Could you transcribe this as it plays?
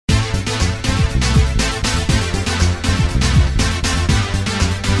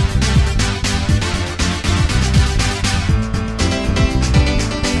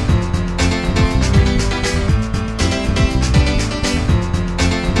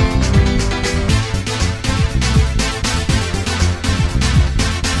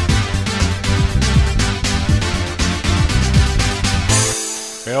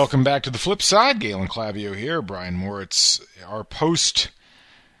Welcome back to the flip side. Galen Clavio here. Brian Moritz, our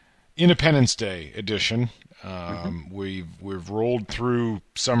post-Independence Day edition. We've rolled through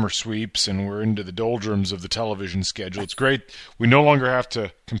summer sweeps, and we're into the doldrums of the television schedule. It's great. We no longer have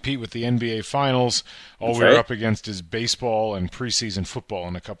to compete with the NBA Finals. All we're up against is baseball and preseason football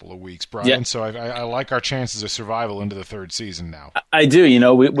in a couple of weeks, Brian. Yeah. So I like our chances of survival into the third season now. I do. You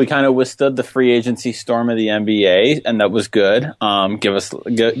know, we kind of withstood the free agency storm of the NBA, and that was good.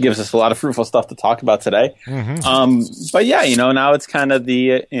 Gives us a lot of fruitful stuff to talk about today. But yeah, you know, now it's kind of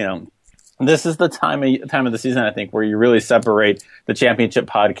the this is the time of the season, I think, where you really separate the championship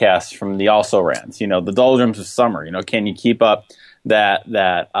podcast from the also-rans. You know, the doldrums of summer. You know, can you keep up that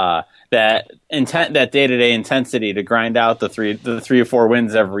day-to-day intensity to grind out the three or four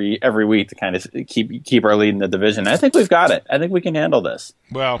wins every week to kind of keep our lead in the division? I think we've got it. I think we can handle this.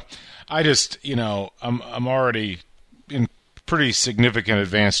 Well, I just, I'm already in pretty significant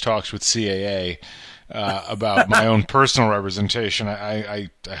advanced talks with CAA. About my own personal representation. I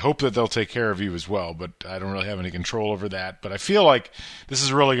hope that they'll take care of you as well, but I don't really have any control over that. But I feel like this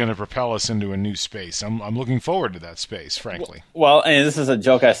is really going to propel us into a new space. I'm looking forward to that space, frankly. Well, and this is a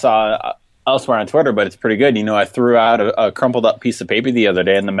joke I saw elsewhere on Twitter, but it's pretty good. You know, I threw out a crumpled up piece of paper the other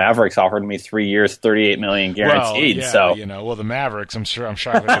day, and the Mavericks offered me 3 years, $38 million guaranteed. Well, yeah, the Mavericks. I'm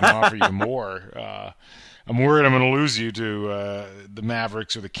shocked they didn't offer you more. I'm worried I'm going to lose you to the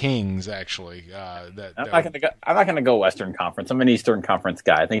Mavericks or the Kings. Actually, I'm not going to go Western Conference. I'm an Eastern Conference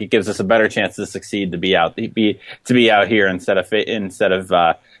guy. I think it gives us a better chance to succeed to be out here instead of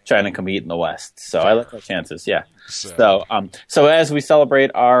trying to compete in the West. So I like our chances. Yeah. So as we celebrate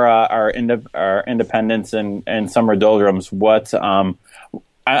our independence and summer doldrums,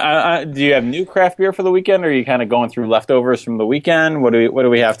 do you have new craft beer for the weekend, or are you kind of going through leftovers from the weekend? What do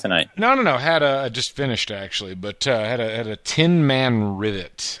we have tonight? No. I just finished actually, but had a Tin Man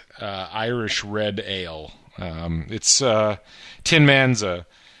Rivet Irish Red Ale. It's Tin Man's a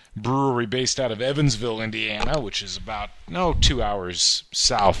brewery based out of Evansville, Indiana, which is about 2 hours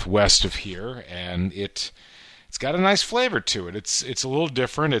southwest of here, and it's got a nice flavor to it. It's a little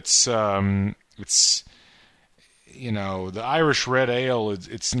different. It's the Irish Red Ale,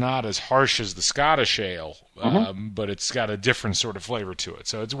 it's not as harsh as the Scottish Ale, but it's got a different sort of flavor to it.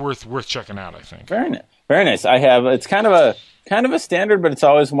 So it's worth checking out, I think. Very nice. Very nice. It's kind of a standard, but it's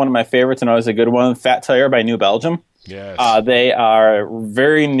always one of my favorites and always a good one. Fat Tire by New Belgium. Yes. They are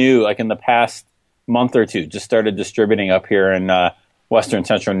very new, like in the past month or two, just started distributing up here in western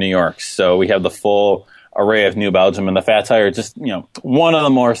central New York. So we have the full array of New Belgium, and the Fat Tire, just, one of the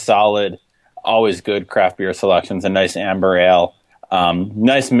more solid, always good craft beer selections. A nice amber ale,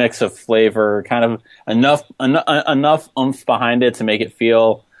 nice mix of flavor, kind of enough oomph behind it to make it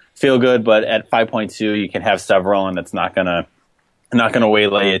feel good. But at 5.2, you can have several, and it's not gonna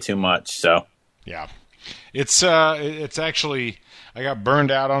waylay you too much. So yeah, it's actually, I got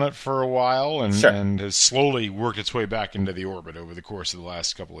burned out on it for a while, and has slowly worked its way back into the orbit over the course of the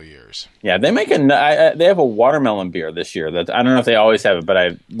last couple of years. Yeah, they have a watermelon beer this year that I don't know if they always have it,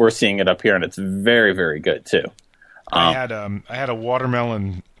 but we're seeing it up here, and it's very, very good too. I had a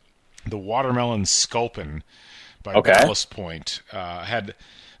watermelon, the watermelon Sculpin by Ballast Point.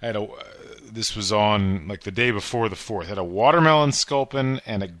 This was on like the day before the 4th. Had a watermelon Sculpin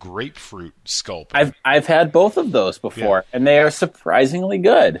and a grapefruit Sculpin. I've had both of those before, and they are surprisingly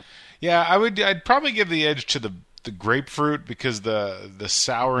good. Yeah, I'd probably give the edge to the grapefruit because the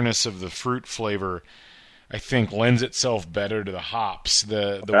sourness of the fruit flavor, I think, lends itself better to the hops.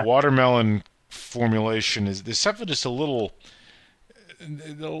 The watermelon formulation there's something just a little.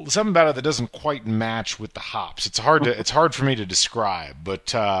 Something about it that doesn't quite match with the hops. It's hard for me to describe,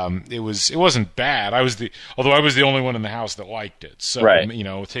 but it wasn't bad. Although I was the only one in the house that liked it. So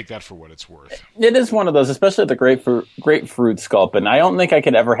take that for what it's worth. It is one of those, especially the grapefruit Sculpin. I don't think I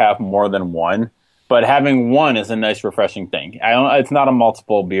could ever have more than one, but having one is a nice, refreshing thing. It's not a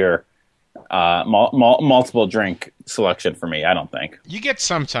multiple beer, multiple drink selection for me. I don't think you get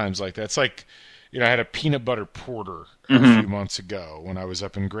sometimes like that. It's like, I had a peanut butter porter a few months ago when I was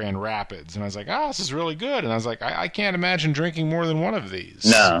up in Grand Rapids, and I was like, this is really good. And I was like, I can't imagine drinking more than one of these.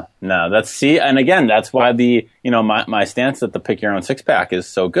 No, and again, that's why my stance that the pick your own six pack is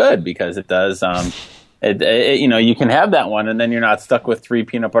so good, because it does, you can have that one, and then you're not stuck with 3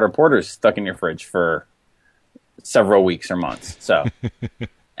 peanut butter porters stuck in your fridge for several weeks or months. So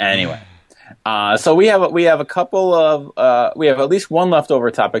anyway. So we have a couple of we have at least one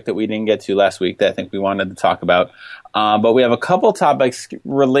leftover topic that we didn't get to last week that I think we wanted to talk about, but we have a couple topics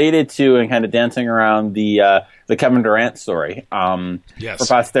related to and kind of dancing around the Kevin Durant story. For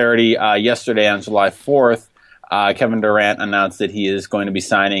posterity, yesterday on July 4th, Kevin Durant announced that he is going to be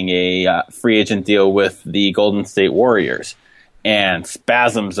signing a free agent deal with the Golden State Warriors, and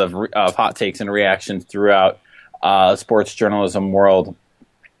spasms of hot takes and reactions throughout sports journalism world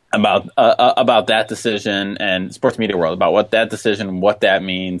about that decision, and sports media world about what that decision, what that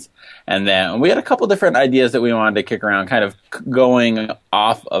means. And then we had a couple different ideas that we wanted to kick around, kind of going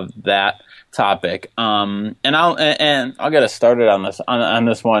off of that topic. And I'll get us started on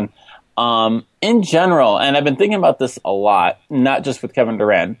this one. In general, and I've been thinking about this a lot, not just with Kevin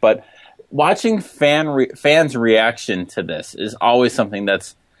Durant, but watching fans' reaction to this is always something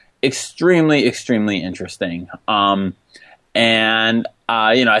that's extremely, extremely interesting. I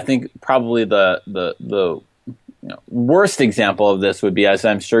think probably the worst example of this would be, as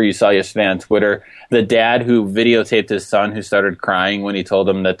I'm sure you saw yesterday on Twitter, the dad who videotaped his son who started crying when he told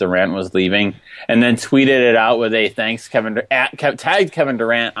him that Durant was leaving, and then tweeted it out with a tagged Kevin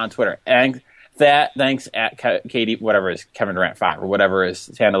Durant on Twitter. Thanks at KD, whatever is Kevin Durant 5 or whatever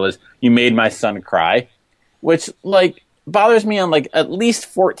his handle is. You made my son cry, which bothers me on at least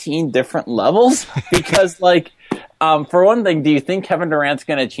 14 different levels because for one thing, do you think Kevin Durant's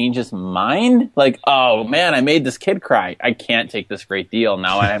going to change his mind? Oh man, I made this kid cry. I can't take this great deal.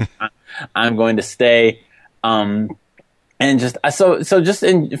 Now I'm going to stay. And just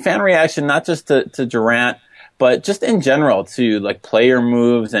in fan reaction, not just to Durant, but just in general to player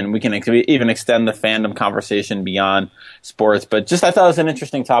moves, and we can even extend the fandom conversation beyond sports. But just I thought it was an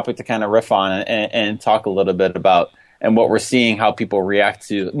interesting topic to kind of riff on and talk a little bit about, and what we're seeing, how people react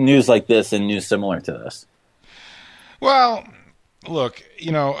to news like this and news similar to this. Well, look,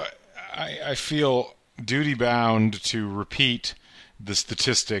 I feel duty-bound to repeat the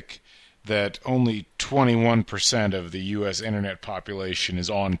statistic that only 21% of the U.S. internet population is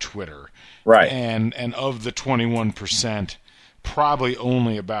on Twitter. Right. And of the 21%, probably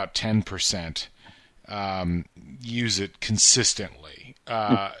only about 10% use it consistently.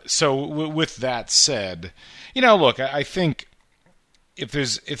 So with that said, look, I think if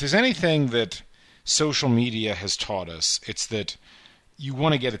there's anything that social media has taught us, it's that you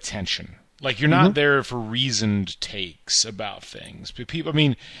want to get attention. You're not there for reasoned takes about things. But people,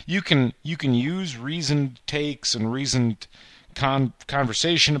 you can use reasoned takes and reasoned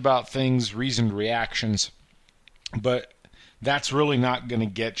conversation about things, reasoned reactions, but that's really not going to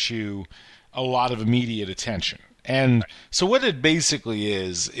get you a lot of immediate attention. And so what it basically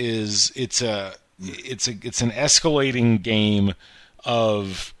is it's an escalating game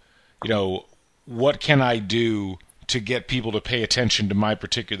of, what can I do to get people to pay attention to my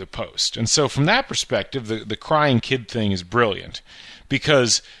particular post? And so from that perspective, the crying kid thing is brilliant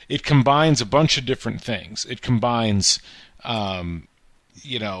because it combines a bunch of different things. It combines, the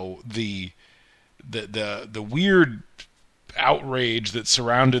weird outrage that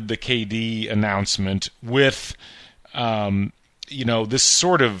surrounded the KD announcement with, this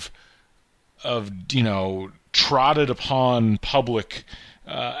sort of trotted upon public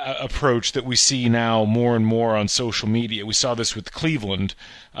approach that we see now more and more on social media. We saw this with Cleveland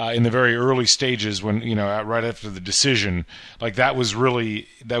in the very early stages when, right after the decision. That was really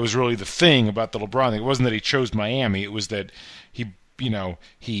the thing about the LeBron thing. It wasn't that he chose Miami. It was that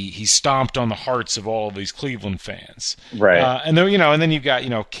he stomped on the hearts of all of these Cleveland fans. Right. And then you've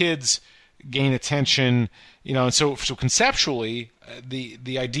got, kids gain attention, and so conceptually,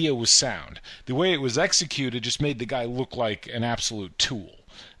 the idea was sound. The way it was executed just made the guy look like an absolute tool.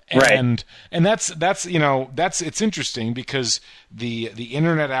 And that's it's interesting because the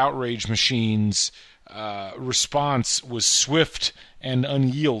internet outrage machine's response was swift and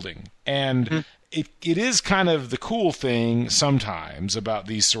unyielding. And it is kind of the cool thing sometimes about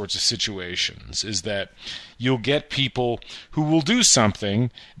these sorts of situations is that you'll get people who will do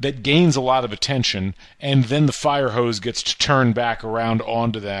something that gains a lot of attention, and then the fire hose gets to turn back around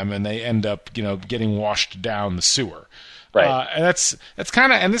onto them, and they end up, getting washed down the sewer. Right. And that's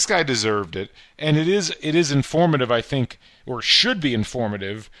kind of, and this guy deserved it, and it is informative, I think, or should be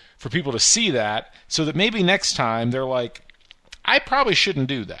informative for people to see that, so that maybe next time they're like, I probably shouldn't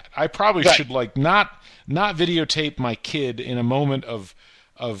do that. I probably should not videotape my kid in a moment of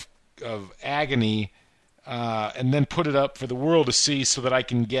agony, and then put it up for the world to see so that I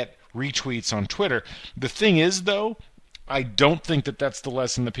can get retweets on Twitter. The thing is, though, I don't think that that's the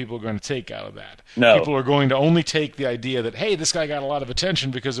lesson that people are going to take out of that. No. People are going to only take the idea that, hey, this guy got a lot of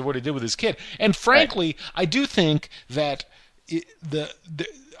attention because of what he did with his kid. And frankly, I do think that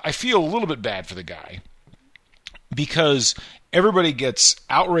I feel a little bit bad for the guy because everybody gets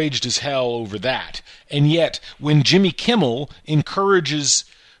outraged as hell over that. And yet, when Jimmy Kimmel encourages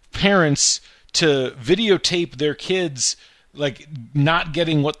parents to videotape their kids like not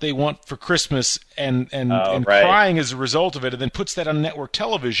getting what they want for Christmas and Right. crying as a result of it, and then puts that on network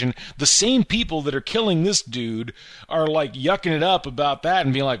television, the same people that are killing this dude are like yucking it up about that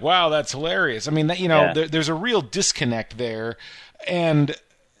and being like, wow, that's hilarious. I mean, there's a real disconnect there. And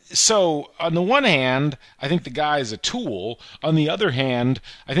so on the one hand, I think the guy is a tool. On the other hand,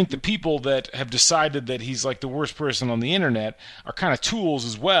 I think the people that have decided that he's like the worst person on the internet are kind of tools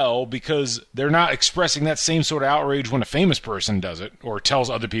as well, because they're not expressing that same sort of outrage when a famous person does it or tells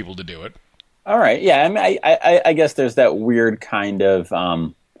other people to do it. All right. Yeah. I mean, I guess there's that weird kind of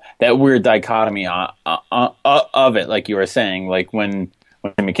that weird dichotomy of it, like you were saying, like when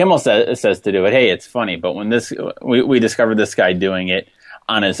Jimmy Kimmel says to do it, hey, it's funny, but when we discovered this guy doing it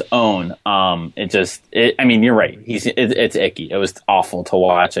on his own, I mean, you're right. It's icky. It was awful to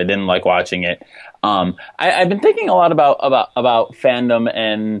watch. I didn't like watching it. I've been thinking a lot about fandom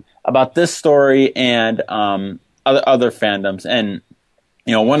and about this story and other fandoms. And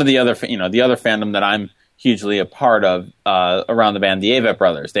one of the other fandom that I'm hugely a part of around the band, the Avett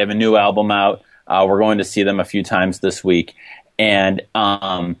Brothers. They have a new album out. We're going to see them a few times this week. And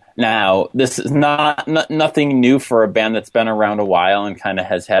now this is nothing new for a band that's been around a while and kind of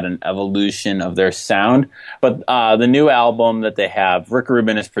has had an evolution of their sound. But the new album that they have, Rick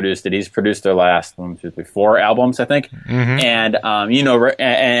Rubin has produced it. He's produced their last 4 albums, I think. Mm-hmm. And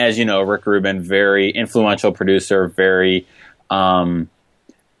as you know, Rick Rubin, very influential producer, very I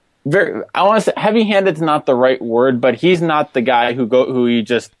want to say heavy-handed is not the right word, but he's not the guy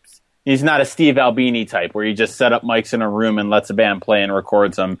he's not a Steve Albini type where he just set up mics in a room and lets a band play and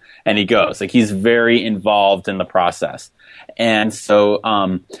records them and he goes. Like, he's very involved in the process. And so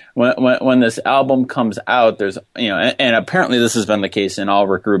when this album comes out, there's and apparently this has been the case in all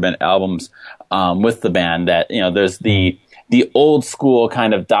Rick Rubin albums with the band, that there's the old school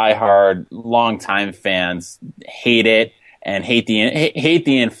kind of diehard longtime fans hate it and hate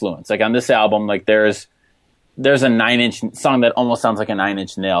the influence. Like on this album, like there's a 9 Inch song that almost sounds like a 9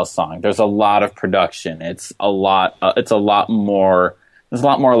 Inch Nails song. There's a lot of production. It's a lot more. There's a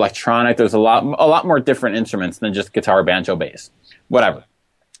lot more electronic. There's a lot more different instruments than just guitar, banjo, bass, whatever.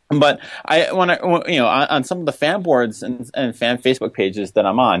 But on some of the fan boards and fan Facebook pages that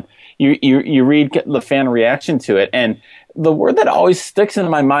I'm on, you read the fan reaction to it, and the word that always sticks in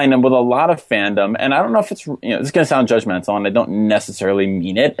my mind, and with a lot of fandom, and I don't know if it's it's going to sound judgmental, and I don't necessarily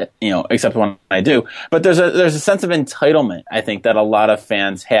mean it, except when I do. But there's a sense of entitlement, I think, that a lot of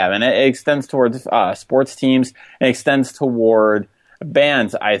fans have, and it extends towards sports teams, and extends toward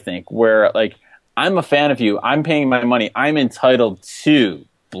bands, I think, where like, I'm a fan of you, I'm paying my money, I'm entitled to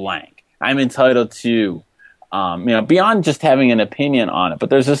blank. I'm entitled to, beyond just having an opinion on it. But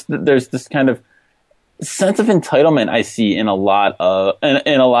there's this kind of sense of entitlement I see in a lot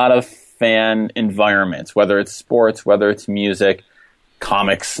of fan environments, whether it's sports, whether it's music,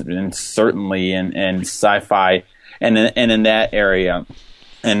 comics, and certainly in sci-fi, and in that area.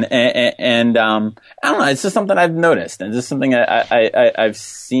 And I don't know. It's just something I've noticed, and it's just something I've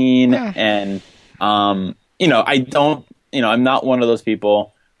seen, and I don't. I'm not one of those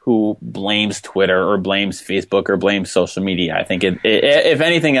people who blames Twitter or blames Facebook or blames social media. I think if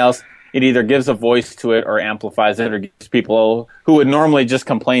anything else, it either gives a voice to it or amplifies it, or gives people who would normally just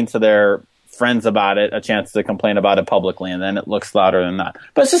complain to their friends about it a chance to complain about it publicly, and then it looks louder than that.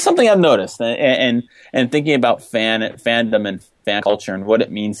 But it's just something I've noticed, and thinking about fandom and fan culture and what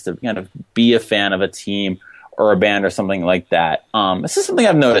it means to kind of be a fan of a team or a band or something like that. It's just something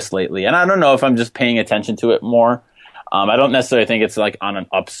I've noticed lately, and I don't know if I'm just paying attention to it more. I don't necessarily think it's like on an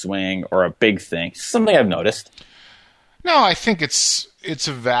upswing or a big thing. It's something I've noticed. No, I think it's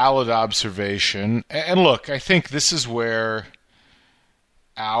a valid observation. And look, I think this is where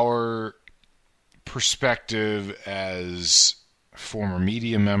our perspective as former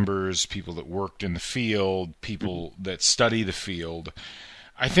media members, people that worked in the field, people that study the field,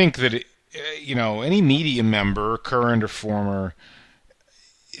 I think that any media member, current or former,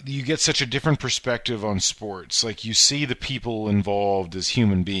 you get such a different perspective on sports. Like, you see the people involved as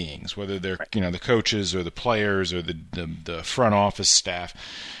human beings, whether they're the coaches or the players or the front office staff.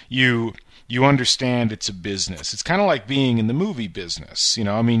 You understand it's a business. It's kind of like being in the movie business.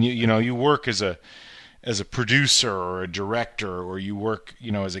 You work as a producer or a director, or you work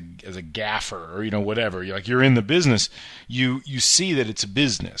as a gaffer, or whatever. You're in the business. You see that it's a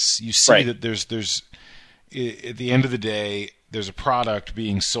business. You see that there's at the end of the day, there's a product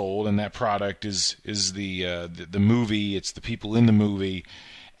being sold, and that product is the movie. It's the people in the movie,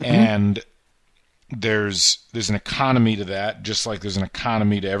 and there's an economy to that, just like there's an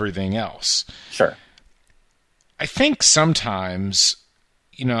economy to everything else. Sure. I think sometimes,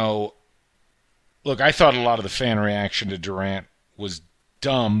 look, I thought a lot of the fan reaction to Durant was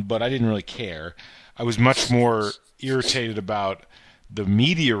dumb, but I didn't really care. I was much more irritated about the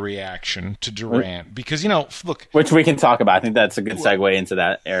media reaction to Durant because, look. Which we can talk about. I think that's a good segue into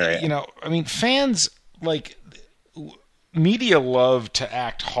that area. Fans, media love to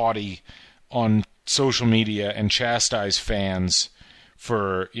act haughty on social media and chastise fans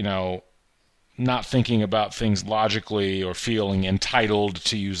for, not thinking about things logically or feeling entitled,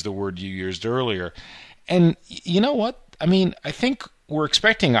 to use the word you used earlier. And you know what? I think we're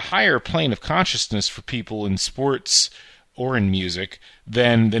expecting a higher plane of consciousness for people in sports or in music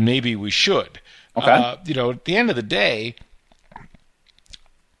than maybe we should. Okay. At the end of the day,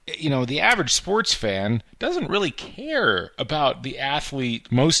 the average sports fan doesn't really care about the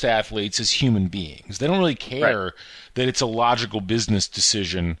athlete, most athletes, as human beings. They don't really care that it's a logical business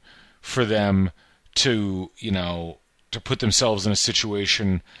decision for them to put themselves in a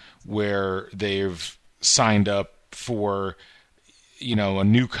situation where they've signed up for, a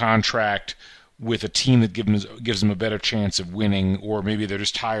new contract with a team that gives them a better chance of winning, or maybe they're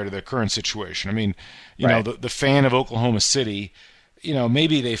just tired of their current situation. The fan of Oklahoma City,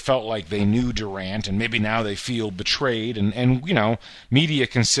 maybe they felt like they knew Durant, and maybe now they feel betrayed, and media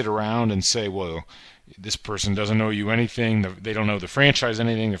can sit around and say, well, this person doesn't know you anything, they don't know the franchise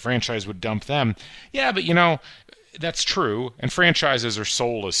anything, the franchise would dump them. Yeah, but that's true, and franchises are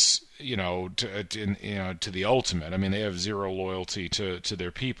soulless, to the ultimate. They have zero loyalty to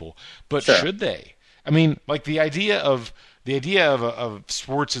their people. But sure. Should they? The idea of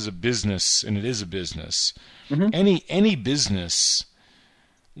sports as a business, and it is a business. Mm-hmm. Any business,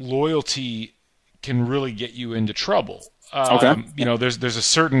 loyalty can really get you into trouble. Okay. There's a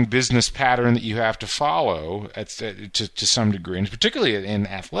certain business pattern that you have to follow to some degree, and particularly in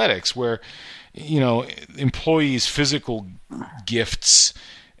athletics, where employees' physical gifts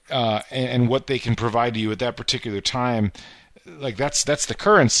and what they can provide to you at that particular time, that's the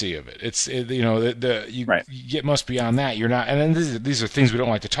currency of it. You get much beyond that. You're not, and these are things we don't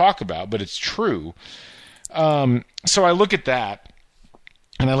like to talk about, but it's true. So I look at that.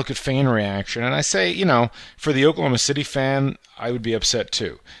 And I look at fan reaction, and I say, for the Oklahoma City fan, I would be upset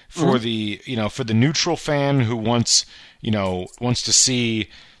too. For for the neutral fan who wants to see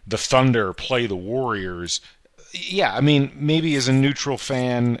the Thunder play the Warriors, yeah, maybe as a neutral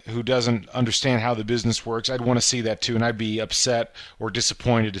fan who doesn't understand how the business works, I'd want to see that too, and I'd be upset or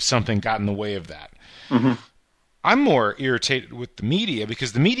disappointed if something got in the way of that. Mm-hmm. I'm more irritated with the media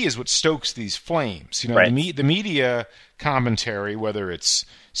because the media is what stokes these flames. The media commentary, whether it's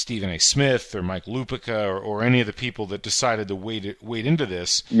Stephen A. Smith or Mike Lupica or any of the people that decided to wade into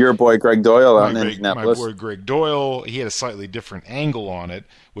this. Your boy Greg Doyle out in Indianapolis. My boy Greg Doyle, he had a slightly different angle on it,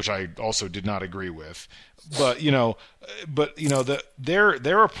 which I also did not agree with. But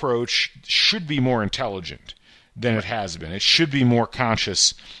their approach should be more intelligent than it has been. It should be more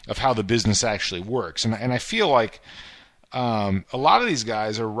conscious of how the business actually works. And I feel like a lot of these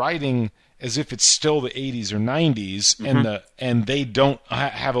guys are writing as if it's still the 80s or 90s, mm-hmm. and they don't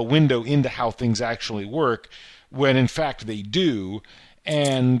have a window into how things actually work, when in fact they do.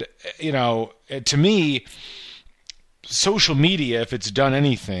 And, to me, social media, if it's done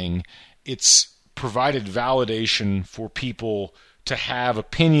anything, it's provided validation for people to have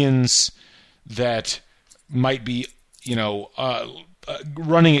opinions that might be,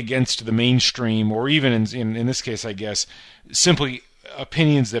 running against the mainstream, or even in this case, I guess, simply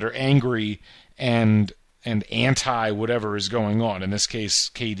opinions that are angry and anti whatever is going on. In this case,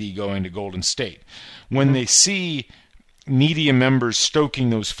 KD going to Golden State. When they see media members stoking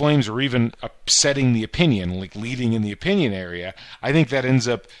those flames, or even upsetting the opinion, like leading in the opinion area, I think that ends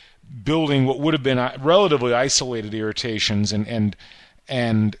up building what would have been relatively isolated irritations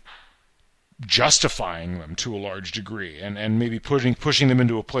and justifying them to a large degree, and maybe pushing them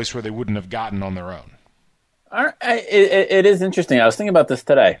into a place where they wouldn't have gotten on their own. It is interesting. I was thinking about this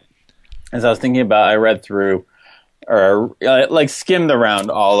today. As I was thinking about, I read through, or skimmed around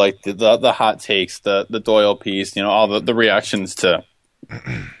all the hot takes, the Doyle piece, all the reactions to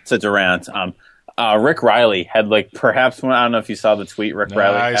Durant. Rick Riley had perhaps one. I don't know if you saw the tweet Rick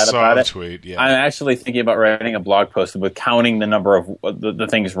Riley had about it. I saw the tweet. Yeah, I'm actually thinking about writing a blog post with counting the number of the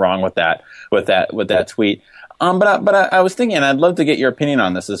things wrong with that tweet. But I was thinking, and I'd love to get your opinion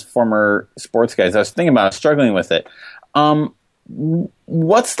on this as former sports guys. I was thinking about struggling with it.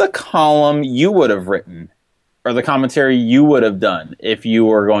 What's the column you would have written, or the commentary you would have done if you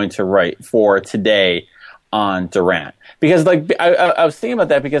were going to write for today on Durant? Because I was thinking about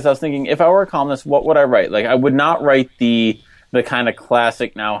that, because I was thinking, if I were a columnist, what would I write? I would not write the the kind of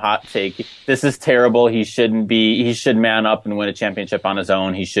classic now hot take. This is terrible. He should man up and win a championship on his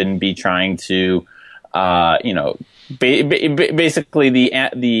own. He shouldn't be trying to, basically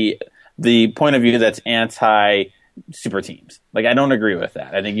the point of view that's anti super teams. Like, I don't agree with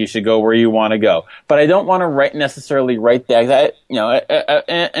that. I think you should go where you want to go, but I don't want to necessarily write that.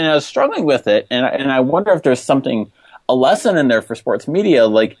 And I was struggling with it, and I wonder if there's a lesson in there for sports media.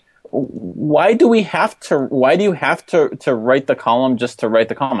 Like, why do you have to write the column just to write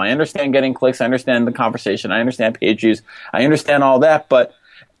the column? I understand getting clicks. I understand the conversation. I understand page views. I understand all that, but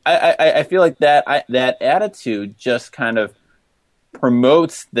I feel like that attitude just kind of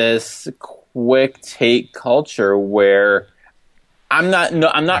promotes this quick take culture where I'm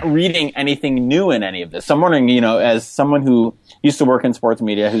not reading anything new in any of this. So I'm wondering, as someone who used to work in sports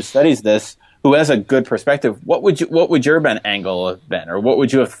media, who studies this, who has a good perspective, what would your angle have been, or what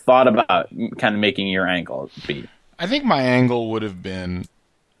would you have thought about kind of making your angle be? I think my angle would have been,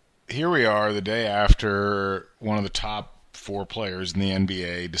 here we are the day after one of the top 4 players in the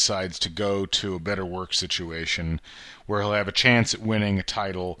NBA decides to go to a better work situation where he'll have a chance at winning a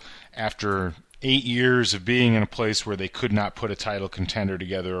title after 8 years of being in a place where they could not put a title contender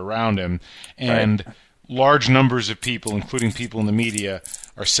together around him. And right. Large numbers of people, including people in the media,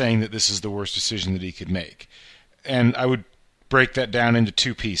 are saying that this is the worst decision that he could make. And I would break that down into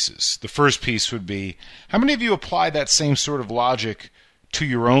 2 pieces. The first piece would be, how many of you apply that same sort of logic to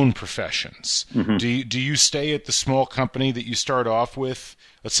your own professions? Mm-hmm. Do you stay at the small company that you start off with?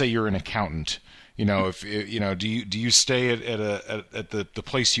 Let's say you're an accountant. Do you stay at the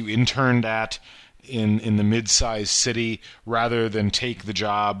place you interned at in the mid-sized city rather than take the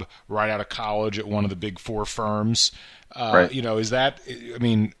job right out of college at one of the big 4 firms? Right. Is that? I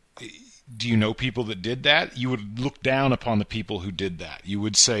mean, do you know people that did that? You would look down upon the people who did that. You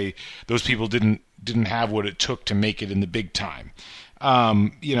would say those people didn't have what it took to make it in the big time.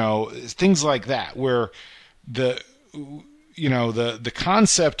 Things like that, where the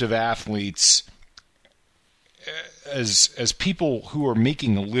concept of athletes as people who are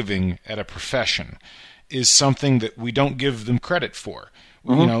making a living at a profession is something that we don't give them credit for.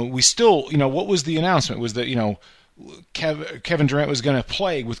 Mm-hmm. We still, what was the announcement? Was that, Kevin Durant was going to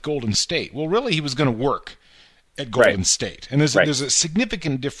play with Golden State. Well, really, he was going to work at Golden State. And there's a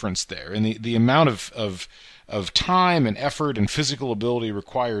significant difference there in the amount of time and effort and physical ability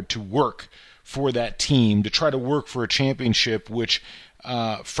required to work for that team, to try to work for a championship, which,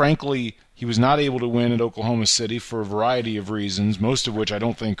 frankly, he was not able to win at Oklahoma City for a variety of reasons, most of which I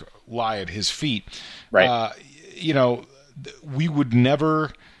don't think lie at his feet. Right. We would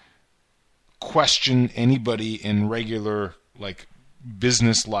never question anybody in regular,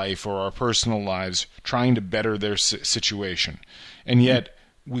 business life or our personal lives trying to better their situation. And yet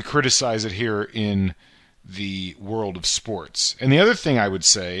we criticize it here in the world of sports. And the other thing I would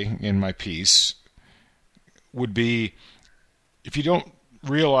say in my piece would be, if you don't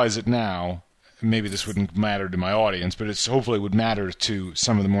realize it now, maybe this wouldn't matter to my audience, but hopefully it would matter to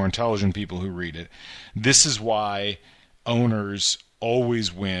some of the more intelligent people who read it. This is why owners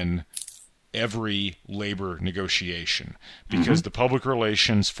always win every labor negotiation, because the public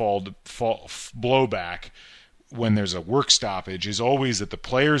relations blowback when there's a work stoppage is always that the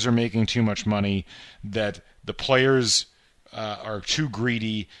players are making too much money, that the players are too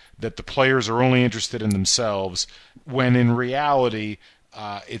greedy, that the players are only interested in themselves, when in reality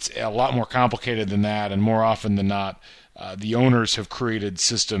it's a lot more complicated than that, and more often than not the owners have created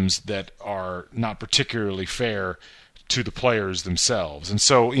systems that are not particularly fair to the players themselves. And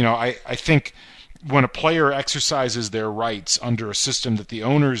so, I think when a player exercises their rights under a system that the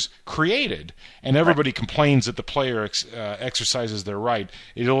owners created, and everybody complains that the player exercises their right,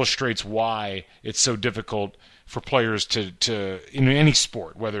 it illustrates why it's so difficult for players to in any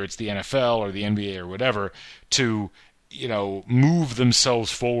sport, whether it's the NFL or the NBA or whatever, to move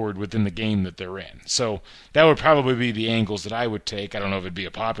themselves forward within the game that they're in. So that would probably be the angles that I would take. I don't know if it'd be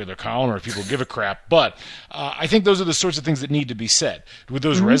a popular column or if people give a crap, but I think those are the sorts of things that need to be said. Would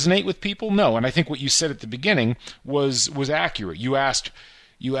those resonate with people? No. And I think what you said at the beginning was accurate. You asked,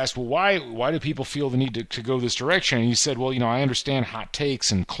 well, why do people feel the need to go this direction? And you said, well, I understand hot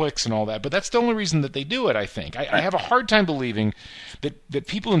takes and clicks and all that, but that's the only reason that they do it, I think. I have a hard time believing that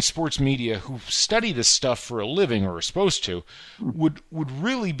people in sports media who study this stuff for a living, or are supposed to, would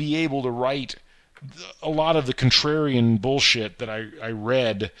really be able to write a lot of the contrarian bullshit that I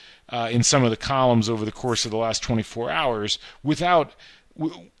read in some of the columns over the course of the last 24 hours without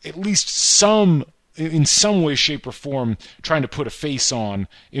at least in some way, shape, or form, trying to put a face on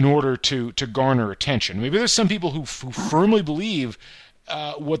in order to garner attention. Maybe there's some people who firmly believe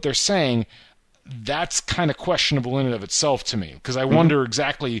what they're saying. that's kind of questionable in and of itself to me, because I wonder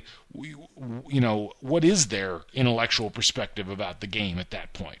exactly, what is their intellectual perspective about the game at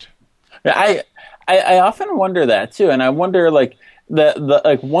that point. I often wonder that too, and I wonder like the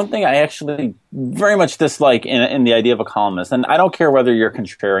like one thing I actually very much dislike in the idea of a columnist, and I don't care whether you're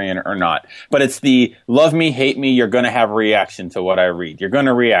contrarian or not, but it's the love me, hate me, you're going to have a reaction to what I read. You're going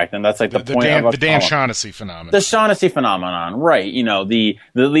to react, and that's like the point of the Dan Shaughnessy phenomenon. The Shaughnessy phenomenon, right? The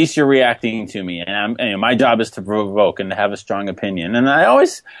at least you're reacting to me, and my job is to provoke and to have a strong opinion. And I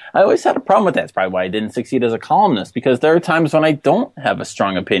always had a problem with that. It's probably why I didn't succeed as a columnist, because there are times when I don't have a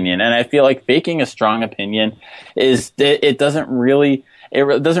strong opinion, and I feel like faking a strong opinion it doesn't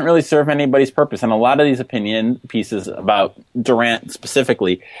really serve anybody's purpose. And a lot of these opinion pieces about Durant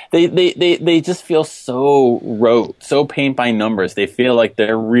specifically, they just feel so rote, so paint by numbers. They feel like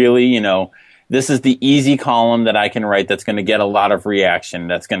they're really, this is the easy column that I can write that's going to get a lot of reaction,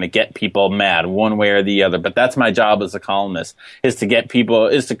 that's going to get people mad one way or the other. But that's my job as a columnist, is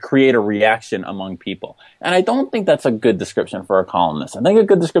to create a reaction among people. And I don't think that's a good description for a columnist. I think a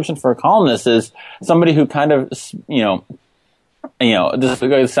good description for a columnist is somebody who kind of, this is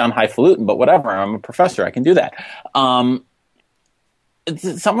going to sound highfalutin, but whatever. I'm a professor. I can do that.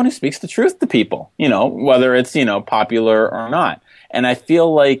 It's someone who speaks the truth to people, whether it's, popular or not. And I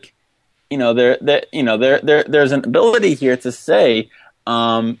feel like, there's an ability here to say,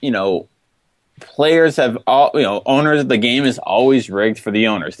 players have all, owners, the game is always rigged for the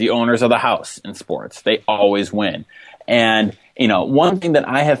owners. The owners are the house in sports. They always win. And, one thing that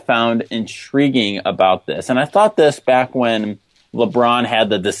I have found intriguing about this, and I thought this back when LeBron had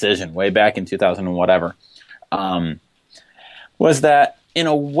the decision way back in 2000 and whatever, was that in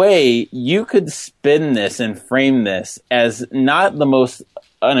a way you could spin this and frame this as not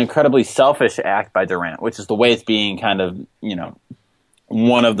an incredibly selfish act by Durant, which is the way it's being kind of,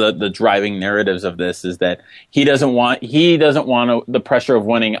 one of the driving narratives of this is that he doesn't want the pressure of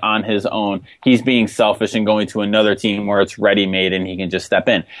winning on his own. He's being selfish and going to another team where it's ready made and he can just step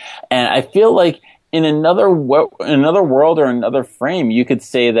in. And I feel like in another world or another frame, you could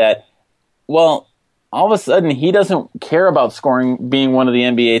say that, well, all of a sudden he doesn't care about being one of the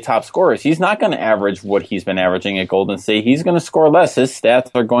NBA top scorers. He's not going to average what he's been averaging at Golden State. He's going to score less. His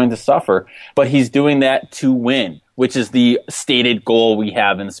stats are going to suffer, but he's doing that to win, which is the stated goal we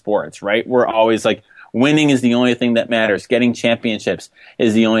have in sports, right? We're always like, winning is the only thing that matters. Getting championships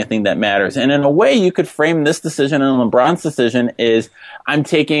is the only thing that matters. And in a way, you could frame this decision and LeBron's decision is, I'm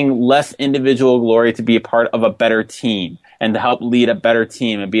taking less individual glory to be a part of a better team and to help lead a better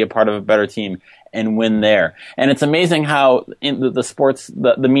team and be a part of a better team and win there. And it's amazing how in the sports,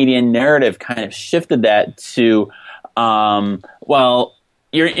 the media narrative kind of shifted that to,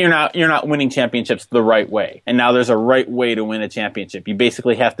 you're not winning championships the right way. And now there's a right way to win a championship. You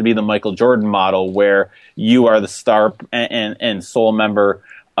basically have to be the Michael Jordan model where you are the star and sole member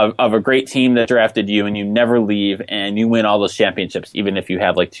of a great team that drafted you and you never leave and you win all those championships, even if you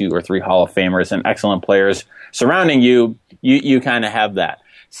have like 2 or 3 Hall of Famers and excellent players surrounding you, you kind of have that.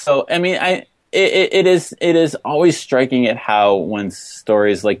 So, I mean, it is always striking at how when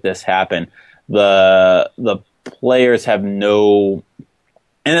stories like this happen, the players have no,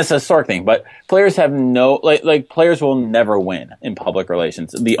 and it's a historic thing, but players have no, like players will never win in public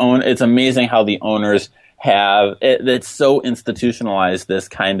relations. It's amazing how the owners have, it's so institutionalized, this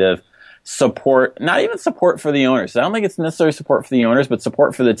kind of support, not even support for the owners. I don't think it's necessarily support for the owners, but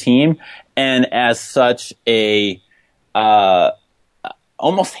support for the team. And as such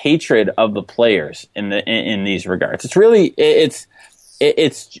almost hatred of the players in these regards. It's really, it's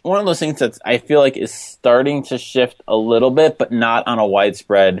one of those things that I feel like is starting to shift a little bit, but not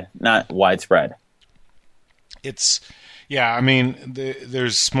widespread. I mean,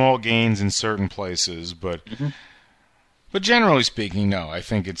 there's small gains in certain places, but but generally speaking, no. I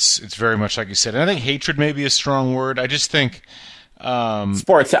think it's very much like you said. And I think hatred may be a strong word. I just think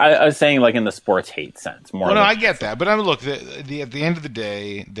sports. I was saying like in the sports hate sense more. Well, no, I get that, but I mean, look, at the end of the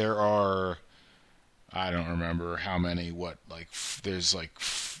day, there are, I don't remember how many. There's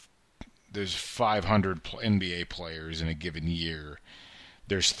 500 NBA players in a given year.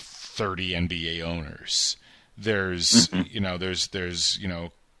 There's 30 NBA owners. There's there's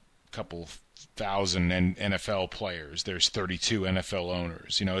a couple thousand NFL players. There's 32 NFL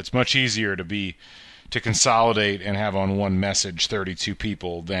owners. It's much easier to consolidate and have on one message 32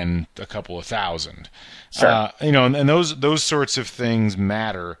 people than a couple of thousand. Sure. And those sorts of things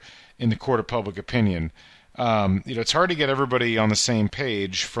matter in the court of public opinion. It's hard to get everybody on the same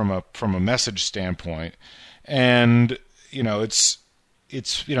page from a message standpoint. And it's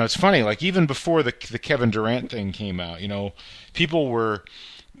funny, like even before the Kevin Durant thing came out, people were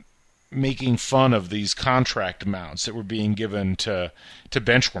making fun of these contract amounts that were being given to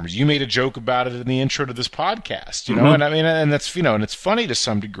bench warmers. You made a joke about it in the intro to this podcast, you know, and I mean, and that's, you know, and it's funny to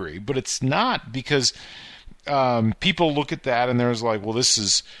some degree, but it's not, because people look at that and there's like, well,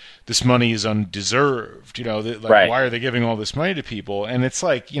 this money is undeserved, you know, like, why are they giving all this money to people? And it's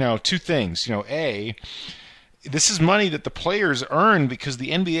like, you know, two things, you know, this is money that the players earn because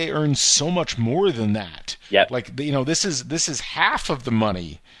the NBA earns so much more than that. Yep. Like, you know, this is half of the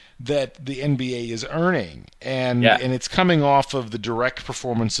money that the NBA is earning, and it's coming off of the direct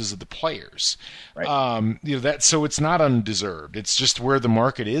performances of the players. Right. You know, so it's not undeserved. It's just where the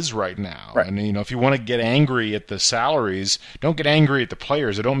market is right now. Right. And you know, if you want to get angry at the salaries, don't get angry at the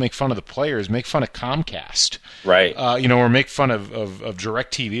players, or don't make fun of the players. Make fun of Comcast. Right. You know, or make fun of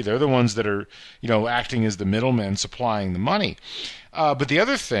DirecTV. They're the ones that are, you know, acting as the middlemen supplying the money. But the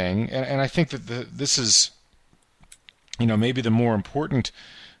other thing, and I think that this is, you know, maybe the more important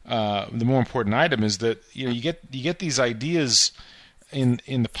item, is that, you know, you get these ideas in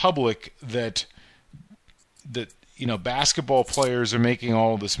the public that you know, basketball players are making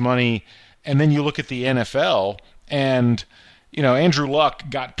all this money, and then you look at the NFL, and you know, Andrew Luck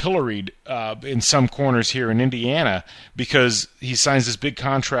got pilloried in some corners here in Indiana because he signs this big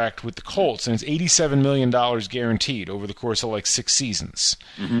contract with the Colts, and it's $87 million guaranteed over the course of like 6 seasons.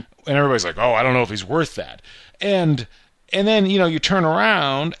 Mm-hmm. And everybody's like, oh, I don't know if he's worth that. And then, you know, you turn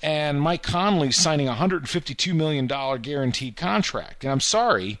around and Mike Conley's signing a $152 million guaranteed contract. And I'm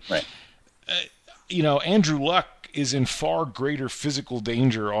sorry, right. You know, Andrew Luck is in far greater physical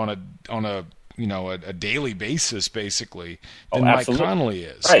danger on a you know, a daily basis, basically, than Mike Conley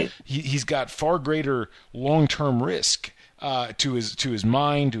is. Right. He's got far greater long-term risk to his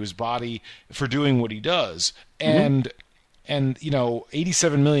mind, to his body, for doing what he does. Mm-hmm. And you know,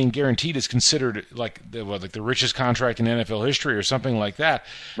 $87 million guaranteed is considered like the richest contract in NFL history or something like that.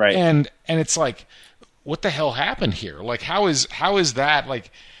 Right. And it's like, what the hell happened here? Like, how is that,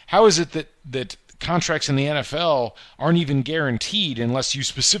 like, how is it that contracts in the NFL aren't even guaranteed unless you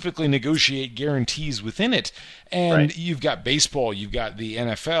specifically negotiate guarantees within it? And you've got baseball, you've got the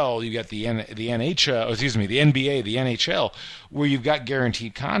NFL, you've got the NHL, the NBA, the NHL, where you've got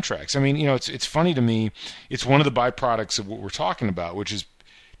guaranteed contracts. I mean, you know, it's funny to me. It's one of the byproducts of what we're talking about, which is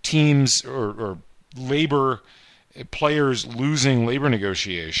teams or players losing labor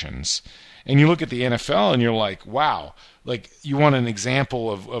negotiations. And you look at the NFL and you're like, wow, like, you want an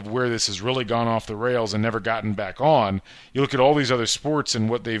example of where this has really gone off the rails and never gotten back on. You look at all these other sports and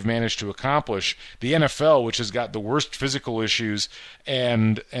what they've managed to accomplish. The NFL, which has got the worst physical issues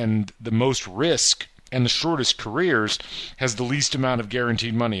and the most risk and the shortest careers, has the least amount of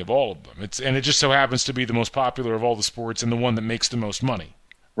guaranteed money of all of them. It just so happens to be the most popular of all the sports and the one that makes the most money.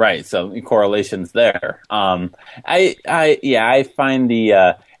 Right. So correlations there. I find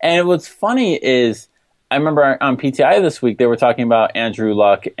and what's funny is, I remember on PTI this week they were talking about Andrew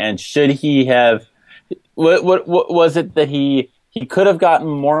Luck, and should he have? What was it that he could have gotten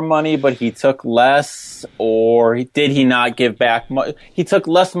more money, but he took less, or did he not give back? He took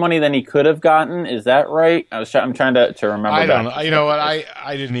less money than he could have gotten. Is that right? I'm trying to remember. I don't know. You know what? I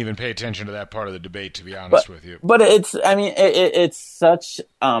didn't even pay attention to that part of the debate, to be honest with you. But it's such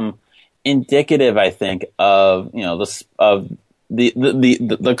indicative, I think, of, you know,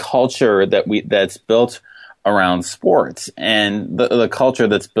 the culture that's built around sports, and the culture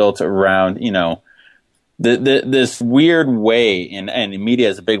that's built around, you know, this weird way, and media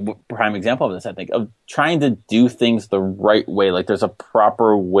is a big prime example of this, I think, of trying to do things the right way. Like, there's a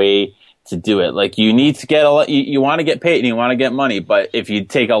proper way to do it. Like, you need to get you want to get paid and you want to get money, but if you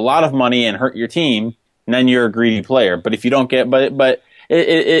take a lot of money and hurt your team, then you're a greedy player. But if you don't get, but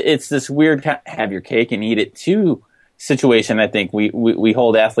it's this weird have your cake and eat it too situation. I think we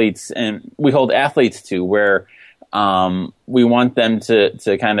hold athletes to, where we want them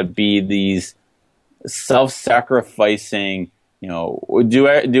to kind of be these self-sacrificing, you know, do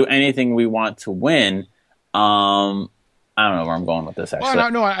anything we want to win. I don't know where I'm going with this, actually.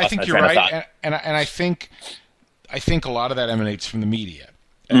 Well, no, I think you're right, and I think a lot of that emanates from the media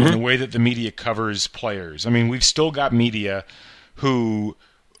and the way that the media covers players. I mean, we've still got media who,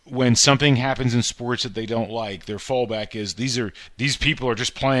 when something happens in sports that they don't like, their fallback is these people are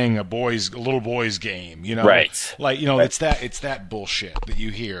just playing a little boy's game, you know, right? Like, you know, it's that bullshit that you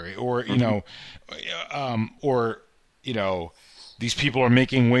hear, or you know, or you know, these people are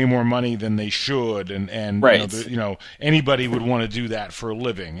making way more money than they should, and right. You know, anybody would want to do that for a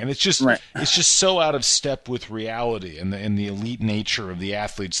living, and it's just so out of step with reality and the elite nature of the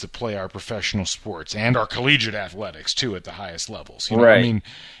athletes that play our professional sports and our collegiate athletics too at the highest levels. You know, right. I mean,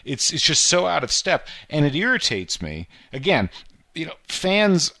 it's just so out of step, and it irritates me. Again, you know,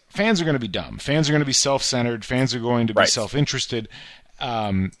 fans fans are going to be dumb. Fans are going to be self-centered. Fans are going to be self-interested.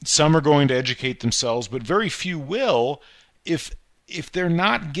 Some are going to educate themselves, but very few will if they're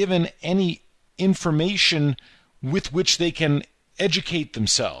not given any information with which they can educate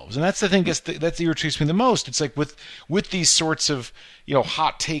themselves. And that's the thing that irritates me the most. It's like with these sorts of,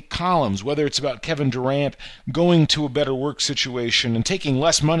 hot take columns, whether it's about Kevin Durant going to a better work situation and taking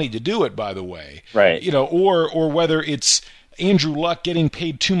less money to do it, by the way. Right. Or whether it's Andrew Luck getting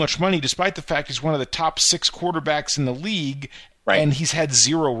paid too much money despite the fact he's one of the top 6 quarterbacks in the league. Right. And he's had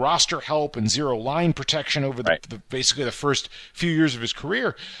zero roster help and zero line protection over basically the first few years of his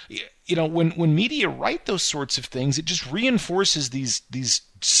career. When media write those sorts of things, it just reinforces these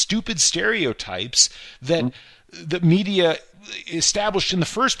stupid stereotypes that the media established in the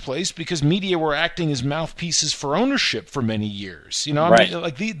first place because media were acting as mouthpieces for ownership for many years.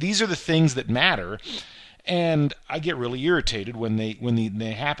 These are the things that matter. And I get really irritated when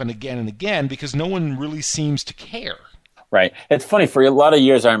they happen again and again because no one really seems to care. Right. It's funny, for a lot of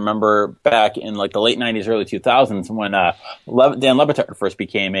years, I remember back in like the late 90s, early 2000s, when Dan Le Batard first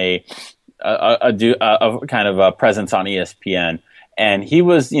became a kind of a presence on ESPN. And he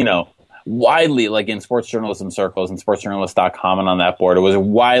was, widely, like in sports journalism circles and sportsjournalist.com and on that board, it was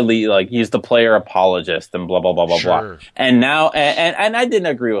widely like he's the player apologist and blah, blah, blah, blah, blah. And now, and I didn't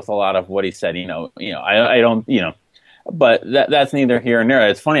agree with a lot of what he said, I don't, but that's neither here nor there.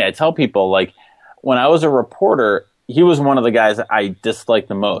 It's funny. I tell people, like, when I was a reporter, he was one of the guys that I disliked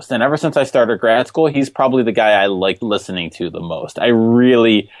the most. And ever since I started grad school, he's probably the guy I like listening to the most. I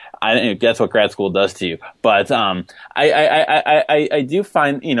that's what grad school does to you. But I do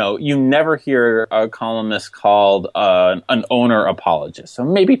find, you never hear a columnist called an owner apologist. So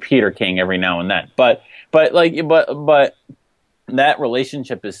maybe Peter King every now and then. But that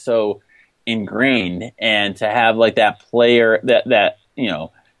relationship is so ingrained, and to have like that player that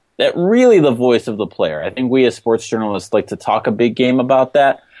really the voice of the player. I think we as sports journalists like to talk a big game about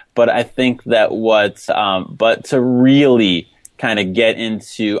that, but I think that but to really kind of get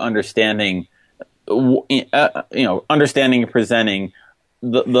into understanding, understanding and presenting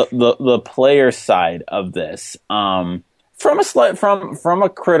the player side of this, from a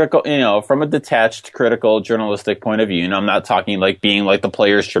critical, from a detached, critical journalistic point of view. I'm not talking like being like the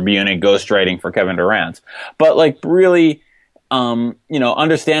Players Tribune and ghostwriting for Kevin Durant, but like really,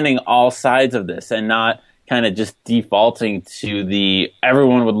 understanding all sides of this and not kind of just defaulting to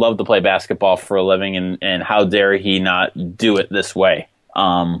everyone would love to play basketball for a living and how dare he not do it this way.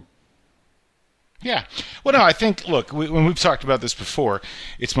 Yeah. Well, no, I think, look, when we've talked about this before,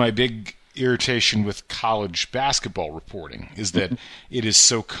 it's my big irritation with college basketball reporting is that it is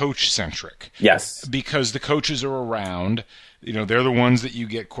so coach-centric. Yes. Because the coaches are around. They're the ones that you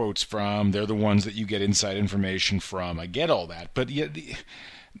get quotes from. They're the ones that you get inside information from. I get all that. But yet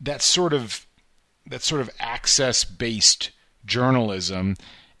that sort of access-based journalism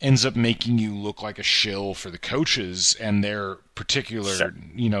ends up making you look like a shill for the coaches and their particular,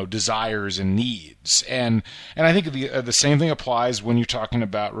 desires and needs. And I think the same thing applies when you're talking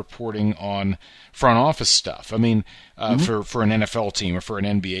about reporting on front office stuff. I mean, for an NFL team or for an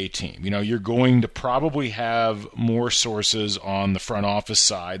NBA team, you're going to probably have more sources on the front office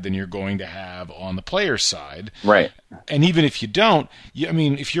side than you're going to have on the player side. Right. And even if you don't,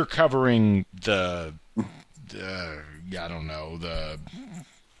 if you're covering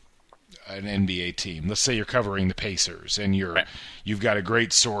an NBA team. Let's say you're covering the Pacers and you've got a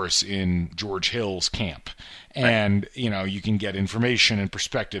great source in George Hill's camp. And, you can get information and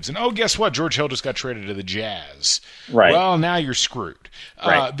perspectives. And, guess what? George Hill just got traded to the Jazz. Right. Well, now you're screwed.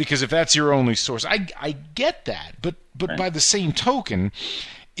 Because if that's your only source, I get that. But by the same token,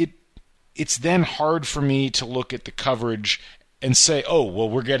 it's then hard for me to look at the coverage and say,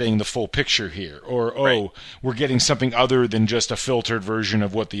 we're getting the full picture here, or we're getting something other than just a filtered version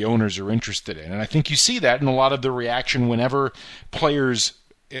of what the owners are interested in. And I think you see that in a lot of the reaction whenever players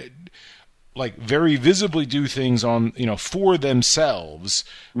very visibly do things on for themselves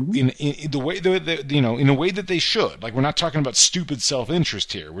in the way in a way that they should. Like, we're not talking about stupid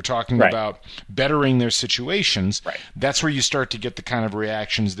self-interest here. We're talking about bettering their situations. That's where you start to get the kind of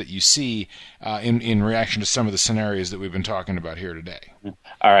reactions that you see in reaction to some of the scenarios that we've been talking about here today.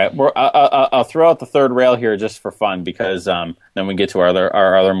 All right, I'll throw out the third rail here just for fun, because then we get to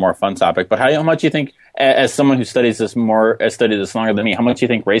our other more fun topic. But how much do you think, as someone who studied this longer than me, how much do you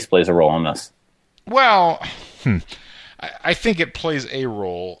think race plays a role in this? Well, I think it plays a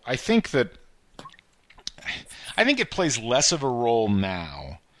role. I think it plays less of a role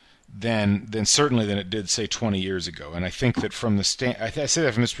now than certainly than it did, say, 20 years ago. And I think that from I say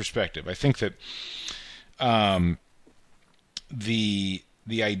that from this perspective. I think that the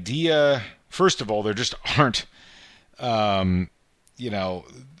the idea, first of all, there just aren't, there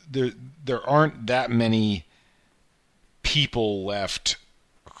aren't that many people left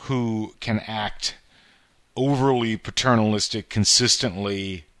who can act overly paternalistic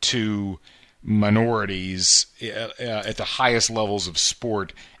consistently to minorities at the highest levels of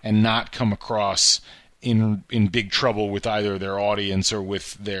sport and not come across in big trouble with either their audience or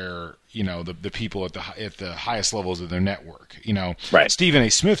with their the people at the highest levels of their network. Right. Stephen A.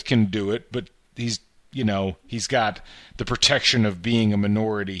 Smith can do it, but he's got the protection of being a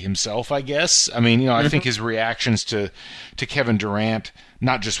minority himself, I guess. I mean, I think his reactions to Kevin Durant,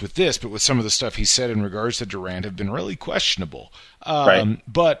 not just with this, but with some of the stuff he said in regards to Durant, have been really questionable. Right.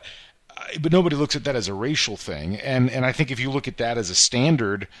 But nobody looks at that as a racial thing. And I think if you look at that as a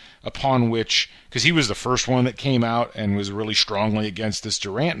standard upon which, because he was the first one that came out and was really strongly against this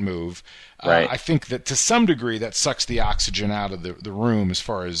Durant move, right. I think that to some degree that sucks the oxygen out of the room as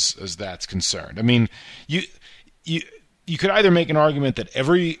far as that's concerned. I mean, you could either make an argument that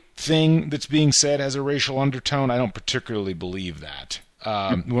everything that's being said has a racial undertone. I don't particularly believe that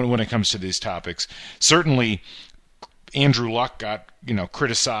when it comes to these topics. Certainly, Andrew Luck got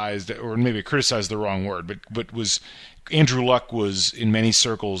criticized, or maybe criticized the wrong word, but Andrew Luck was in many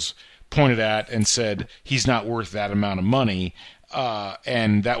circles pointed at and said he's not worth that amount of money,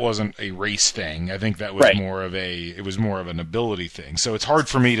 and that wasn't a race thing. I think that was more of an ability thing. So it's hard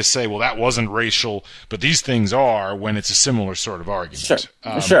for me to say, well, that wasn't racial, but these things are, when it's a similar sort of argument.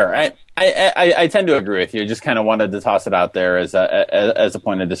 Sure. I tend to agree with you. Just kind of wanted to toss it out there as a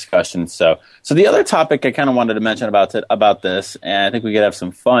point of discussion. So the other topic I kind of wanted to mention about this, and I think we could have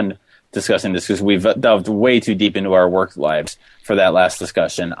some fun discussing this because we've delved way too deep into our work lives for that last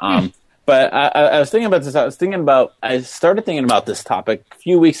discussion. But I was thinking about this. I started thinking about this topic a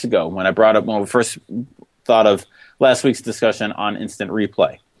few weeks ago when we first thought of last week's discussion on instant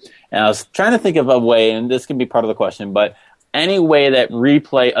replay. And I was trying to think of a way, and this can be part of the question, but any way that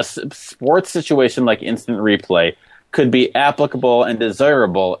a sports situation like instant replay could be applicable and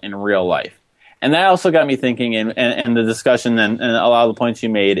desirable in real life. And that also got me thinking, and the discussion and a lot of the points you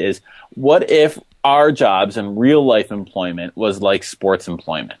made is, what if our jobs in real life employment was like sports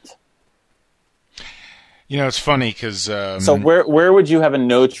employment? It's funny because so where would you have a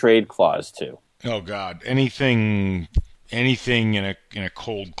no trade clause to? Oh God, anything in a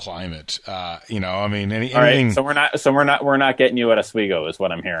cold climate. Anything. All right, so we're not getting you at Oswego, is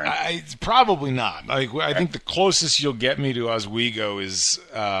what I'm hearing. Probably not. I think the closest you'll get me to Oswego is,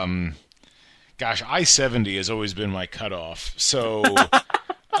 I-70 has always been my cutoff. So,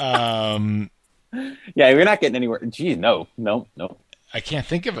 yeah, you're not getting anywhere. Geez, no. I can't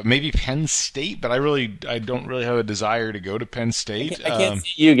think of it. Maybe Penn State, but I don't really have a desire to go to Penn State. I can't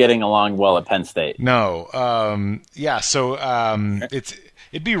see you getting along well at Penn State. No.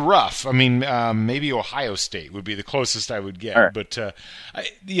 It'd be rough. I mean, maybe Ohio State would be the closest I would get. Sure. But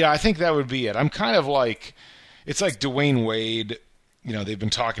I think that would be it. I'm kind of like, it's like Dwayne Wade. They've been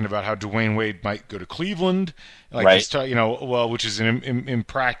talking about how Dwayne Wade might go to Cleveland, right? Which is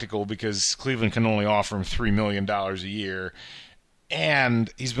impractical because Cleveland can only offer him $3 million a year. And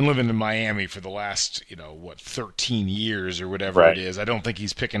he's been living in Miami for the last, 13 years or whatever it is. I don't think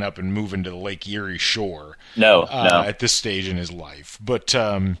he's picking up and moving to the Lake Erie shore. No. At this stage in his life. But,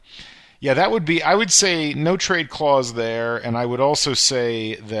 that would be, I would say no trade clause there. And I would also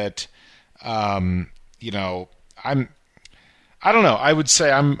say that, I don't know. I would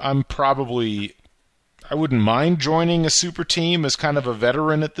say I'm probably, I wouldn't mind joining a super team as kind of a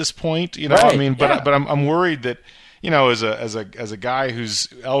veteran at this point. Right, but I'm worried that, as a guy who's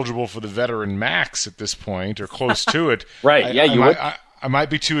eligible for the veteran max at this point or close to it, right? I might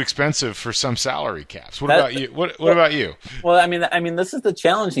be too expensive for some salary caps. What about you? What about you? Well, I mean, this is the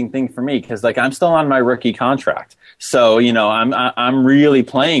challenging thing for me because I'm still on my rookie contract, so I'm really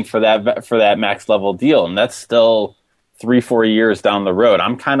playing for that max level deal, and that's still 3-4 years down the road.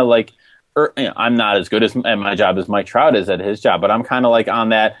 I'm kind of like, I'm not as good at my job as Mike Trout is at his job, but I'm kind of like on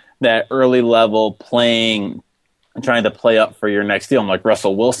that early level playing. Trying to play up for your next deal. I'm like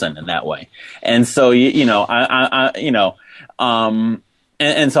Russell Wilson in that way. And so, and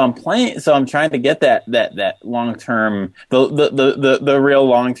so I'm playing, so I'm trying to get that long-term, the real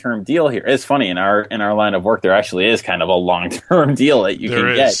long-term deal here. It's funny in our line of work, there actually is kind of a long-term deal that you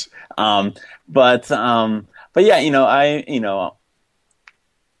can get. But yeah,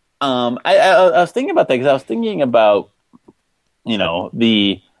 I was thinking about that because I was thinking about,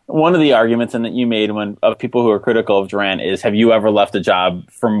 one of the arguments that you made of people who are critical of Durant is, have you ever left a job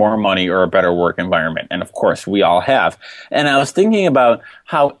for more money or a better work environment? And of course, we all have. And I was thinking about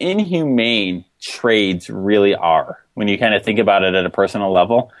how inhumane trades really are when you kind of think about it at a personal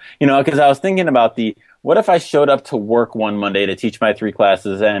level. Because I was thinking about what if I showed up to work one Monday to teach my 3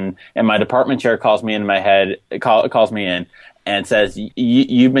 classes and my department chair calls me in and says,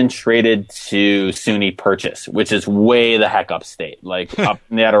 you've been traded to SUNY Purchase, which is way the heck upstate, like up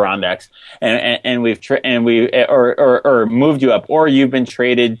in the Adirondacks, and we've moved you up, or you've been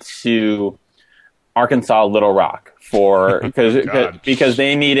traded to Arkansas Little Rock because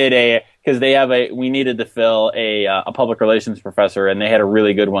they needed we needed to fill a public relations professor, and they had a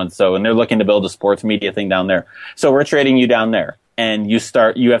really good one. And they're looking to build a sports media thing down there. So we're trading you down there, and you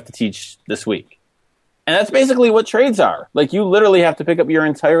have to teach this week. And that's basically what trades are. Like, you literally have to pick up your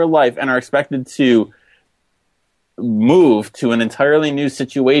entire life and are expected to move to an entirely new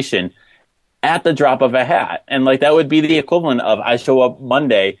situation at the drop of a hat. And like, that would be the equivalent of, I show up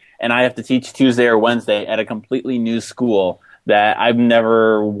Monday and I have to teach Tuesday or Wednesday at a completely new school that I've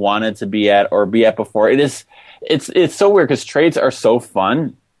never wanted to be at before. It's so weird because trades are so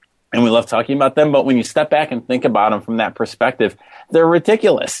fun and we love talking about them. But when you step back and think about them from that perspective, they're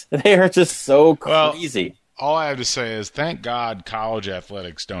ridiculous. They are just so crazy. All I have to say is, thank God college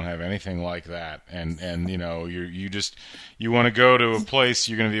athletics don't have anything like that. And you want to go to a place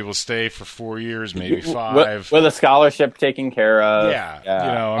you're going to be able to stay for 4 years, maybe 5, with a scholarship taken care of.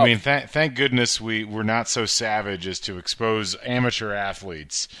 Yeah. I mean, thank goodness we're not so savage as to expose amateur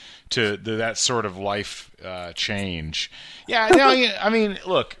athletes to that sort of life change. Yeah, I mean,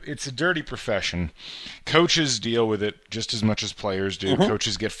 look, it's a dirty profession. Coaches deal with it just as much as players do. Mm-hmm.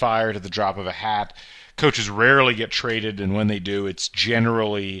 Coaches get fired at the drop of a hat. Coaches rarely get traded, and when they do, it's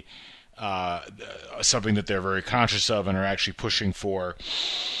generally something that they're very conscious of and are actually pushing for.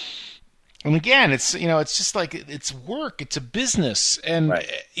 And again, it's just like, it's work, it's a business, and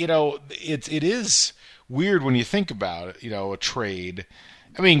right. It is weird when you think about it. A trade.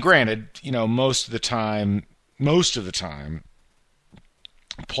 I mean, granted, most of the time,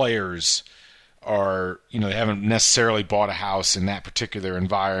 players are, they haven't necessarily bought a house in that particular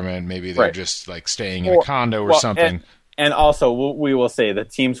environment. Maybe they're just like staying in a condo or something. And also, we will say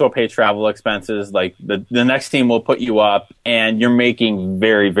that teams will pay travel expenses. Like the next team will put you up, and you're making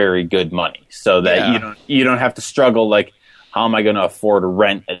very, very good money, so that you don't have to struggle. Like, how am I going to afford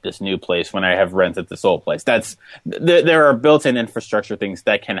rent at this new place when I have rent at this old place? There are built-in infrastructure things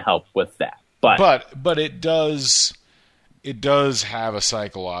that can help with that. But it does have a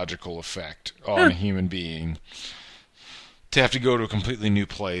psychological effect on a human being to have to go to a completely new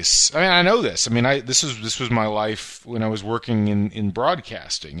place. I mean, I know this. I mean, this was my life when I was working in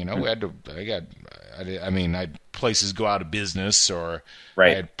broadcasting. I had places go out of business, or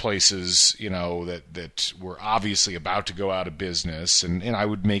right. I had places, that were obviously about to go out of business, and I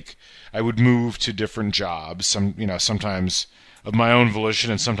would move to different jobs. Sometimes of my own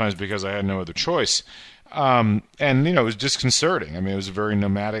volition, and sometimes because I had no other choice. And it was disconcerting. I mean, it was a very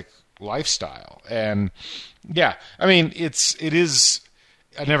nomadic lifestyle, and yeah, I mean, it is.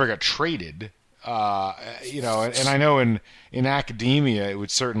 I never got traded, and I know in academia it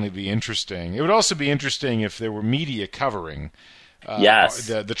would certainly be interesting. It would also be interesting if there were media covering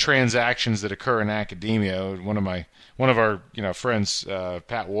the transactions that occur in academia. One of our friends,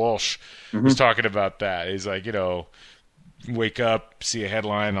 Pat Walsh, mm-hmm. was talking about that. He's like, wake up, see a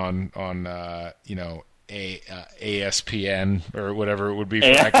headline on ASPN or whatever it would be for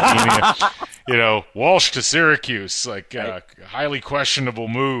academia. Walsh to Syracuse, like highly questionable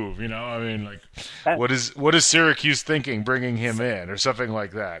move. I mean, like, what is Syracuse thinking bringing him in, or something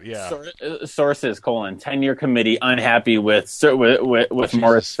like that? Yeah. Sources: Tenure committee unhappy with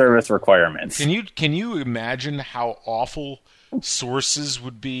more service requirements. Can you imagine how awful sources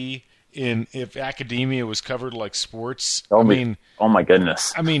would be if academia was covered like sports? Oh my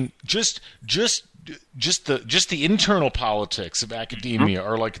goodness. I mean, just the internal politics of academia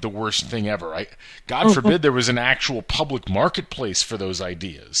mm-hmm. are like the worst thing ever. God forbid there was an actual public marketplace for those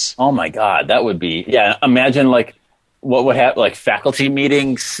ideas. Oh my God, that would be Imagine like what would happen, like faculty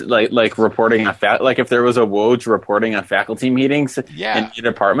meetings, reporting on like if there was a Woj reporting on faculty meetings in your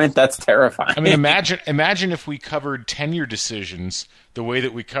department. That's terrifying. I mean, imagine if we covered tenure decisions the way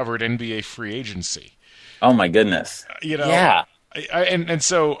that we covered NBA free agency. Oh my goodness. Yeah. And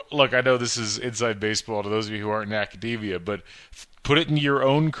so, look, I know this is inside baseball to those of you who aren't in academia, but put it in your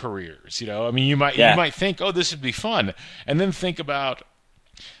own careers. I mean, you might think, oh, this would be fun, and then think about,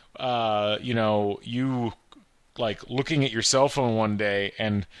 you like looking at your cell phone one day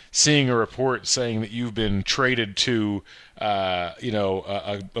and seeing a report saying that you've been traded to,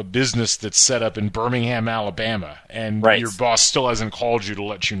 a business that's set up in Birmingham, Alabama, and Right. your boss still hasn't called you to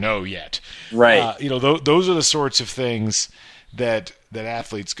let you know yet. Right. Those are the sorts of things that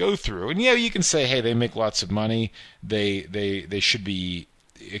athletes go through. And yeah, you can say, hey, they make lots of money. They should be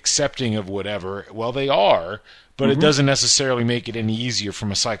accepting of whatever. Well, they are, but it doesn't necessarily make it any easier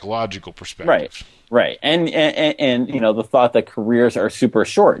from a psychological perspective. Right. And the thought that careers are super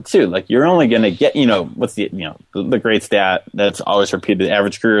short too. Like you're only going to get, what's the great stat that's always repeated. The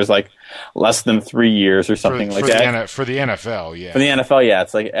average career is like less than 3 years or something like that. For the NFL, yeah. For the NFL, yeah,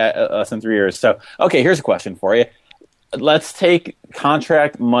 it's like less than 3 years. So, okay, here's a question for you. Let's take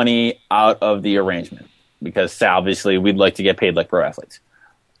contract money out of the arrangement because obviously we'd like to get paid like pro athletes.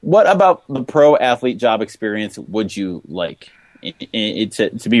 What about the pro athlete job experience would you like to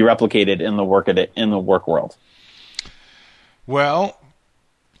be replicated in the work world? Well,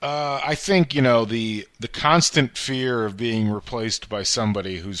 I think the constant fear of being replaced by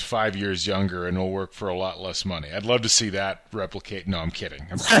somebody who's 5 years younger and will work for a lot less money. I'd love to see that replicate. No, I'm kidding.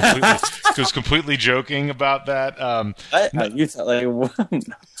 I was completely joking about that. I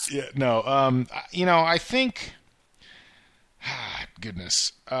think.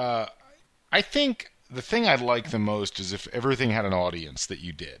 Goodness. I think the thing I'd like the most is if everything had an audience that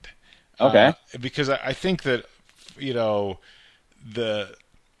you did. Okay. Because I think that,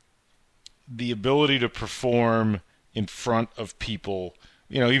 the ability to perform in front of people,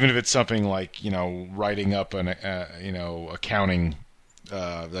 even if it's something like, writing up an, accounting,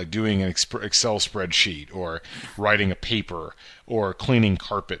 like doing an Excel spreadsheet or writing a paper or cleaning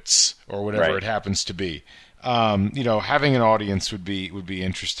carpets or whatever it happens to be. Having an audience would be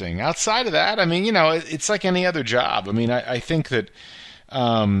interesting. Outside of that, I mean, it's like any other job. I mean, I think that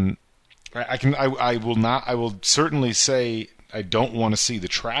I will certainly say I don't want to see the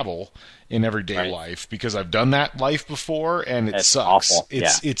travel in everyday life because I've done that life before and it sucks. Awful.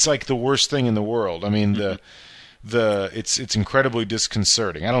 It's like the worst thing in the world. I mean, it's incredibly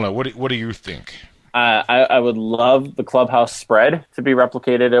disconcerting. I don't know. What do you think? I would love the clubhouse spread to be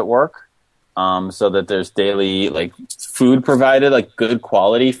replicated at work. So that there's daily like food provided, like good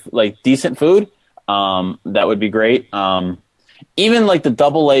quality, like decent food. That would be great. Even like the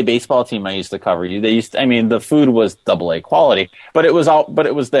AA baseball team I used to cover, the food was AA quality, but it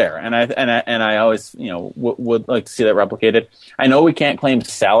was there. And I always, would like to see that replicated. I know we can't claim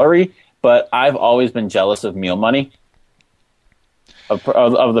salary, but I've always been jealous of meal money. Of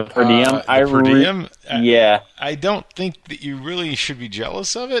the per diem. Per diem? Yeah. I don't think that you really should be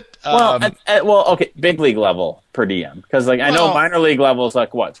jealous of it. Okay, big league level per diem. Because I know minor league level is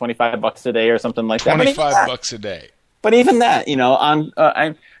like, what, $25 a day or something like that? $25 a day. But even that,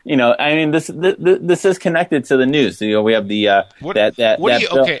 this is connected to the news. We have the,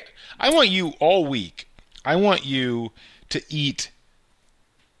 okay, I want you all week. I want you to eat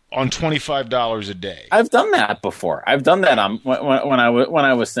on $25 a day. I've done that before. I've done that when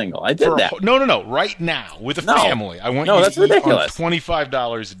I was single. I did that. No. Right now with a family, I want you that's to eat ridiculous. on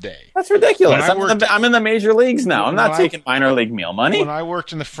 $25 a day. That's ridiculous. I'm in the major leagues now. I'm not taking minor league meal money. When I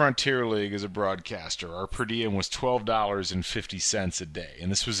worked in the Frontier League as a broadcaster, our per diem was $12.50 a day,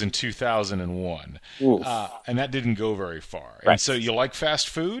 and this was in 2001. And that didn't go very far. Right. And so you like fast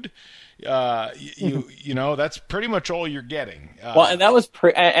food? That's pretty much all you're getting. And that was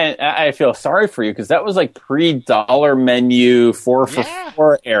and I feel sorry for you because that was like pre-dollar menu 4 for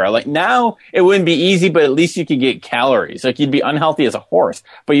 $4 era. Like now it wouldn't be easy, but at least you could get calories. Like you'd be unhealthy as a horse,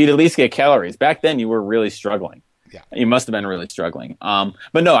 but you'd at least get calories. Back then you were really struggling. Yeah, you must have been really struggling. But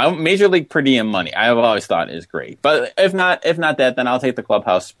no, major league per diem money I've always thought is great. But if not that, then I'll take the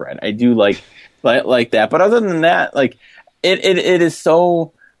clubhouse spread. I do like that. But other than that, like it is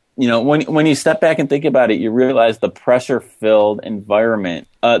so. When you step back and think about it, you realize the pressure-filled environment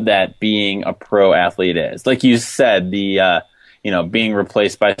that being a pro athlete is. Like you said, the being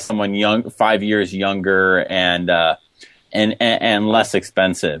replaced by someone 5 years younger and less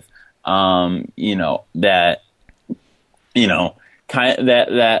expensive. That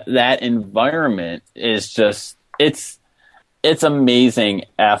environment is just it's amazing.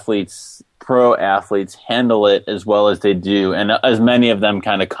 Pro athletes handle it as well as they do, and as many of them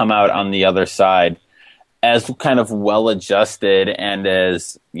kind of come out on the other side as kind of well adjusted and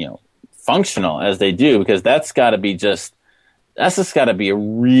as functional as they do, because that's just got to be a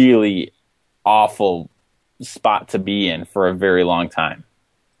really awful spot to be in for a very long time.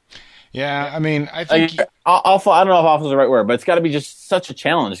 Yeah, I mean, I think awful. I don't know if awful is the right word, but it's got to be just such a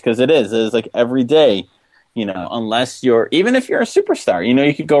challenge because it is. It's like every day. Unless even if you're a superstar,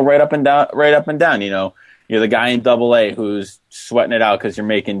 you could go right up and down. You're the guy in AA who's sweating it out because you're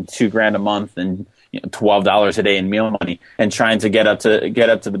making $2,000 a month and $12 a day in meal money and trying to get up to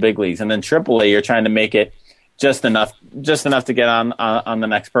the big leagues. And then AAA, you're trying to make it just enough to get on the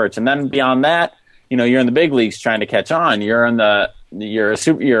next perch. And then beyond that, you're in the big leagues trying to catch on. You're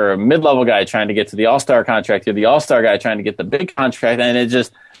a mid-level guy trying to get to the all-star contract. You're the all-star guy trying to get the big contract, and it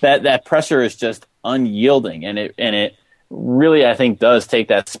just that pressure is just unyielding, and it really, I think, does take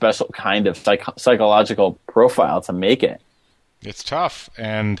that special kind of psychological profile to make it. It's tough,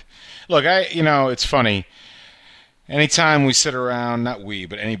 and look, it's funny. Anytime we sit around, not we,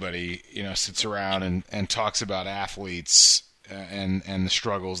 but anybody, sits around and talks about athletes and the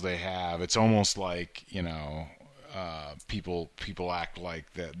struggles they have, it's almost like, people act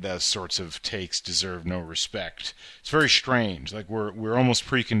like that those sorts of takes deserve no respect. It's very strange. Like we're almost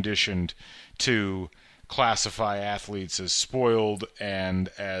preconditioned to classify athletes as spoiled and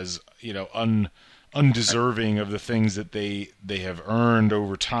as undeserving of the things that they have earned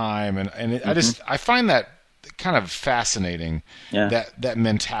over time, and I find that kind of fascinating. Yeah. that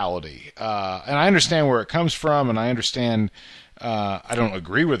mentality, and I understand where it comes from, and I understand. I don't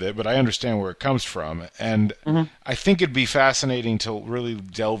agree with it, but I understand where it comes from, and I think it'd be fascinating to really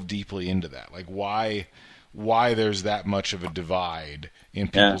delve deeply into that, like why there's that much of a divide in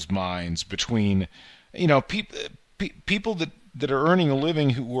people's minds between, people that are earning a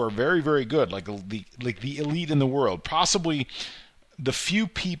living who are very, very good, like the elite in the world, possibly the few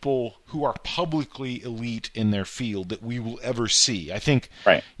people who are publicly elite in their field that we will ever see. I think,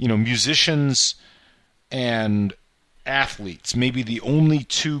 musicians and athletes may be the only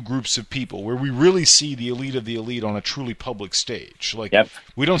two groups of people where we really see the elite of the elite on a truly public stage. Like,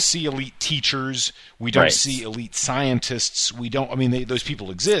 we don't see elite teachers, we don't see elite scientists. We don't. I mean, those people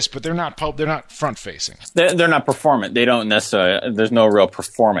exist, but they're not front facing. They're not performant. They don't necessarily. There's no real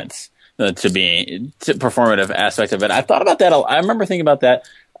performance to performative aspect of it. I thought about that. I remember thinking about that.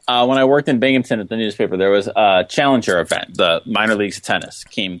 When I worked in Binghamton at the newspaper, there was a Challenger event. The minor leagues of tennis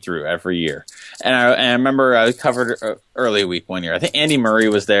came through every year. And I remember I covered early week one year. I think Andy Murray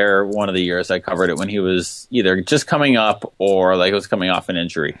was there one of the years. I covered it when he was either just coming up or like was coming off an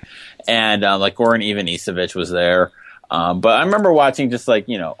injury. And like Goran Ivanisevic was there. But I remember watching just like,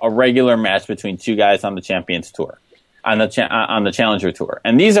 a regular match between two guys on the Champions Tour, on the Challenger Tour.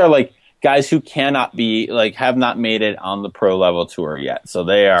 And these are like guys who cannot be have not made it on the pro level tour yet. So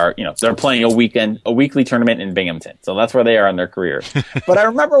they are, they're playing a weekly tournament in Binghamton. So that's where they are in their careers. But I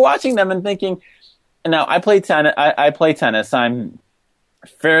remember watching them and thinking, now I play tennis. I play tennis. I'm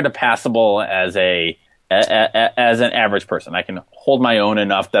fair to passable as an average person. I can hold my own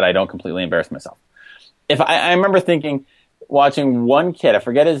enough that I don't completely embarrass myself. I remember thinking, watching one kid, I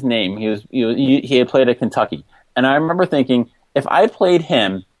forget his name. He had played at Kentucky. And I remember thinking, if I played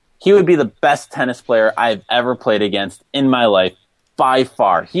him, he would be the best tennis player I've ever played against in my life, by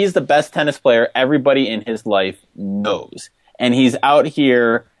far. He's the best tennis player everybody in his life knows. And he's out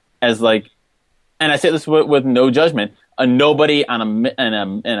here as and I say this with no judgment, a nobody on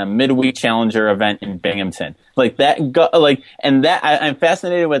a midweek challenger event in Binghamton. I'm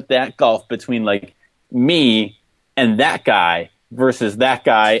fascinated with that gulf between me and that guy versus that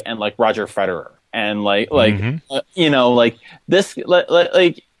guy and Roger Federer. And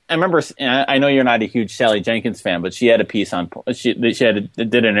I remember, I know you're not a huge Sally Jenkins fan, but she had a piece on,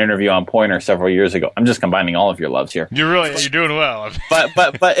 did an interview on Pointer several years ago. I'm just combining all of your loves here. You're doing well.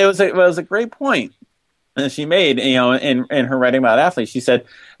 but it was a great point that she made, in her writing about athletes. She said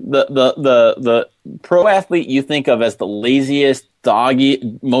the pro athlete you think of as the laziest,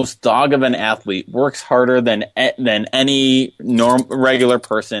 most dog of an athlete works harder than any regular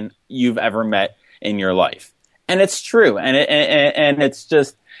person you've ever met in your life. And it's true. And it's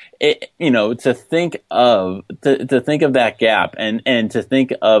just, to think of that gap and to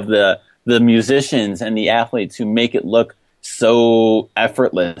think of the musicians and the athletes who make it look so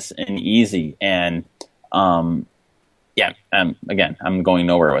effortless and easy. And, again, I'm going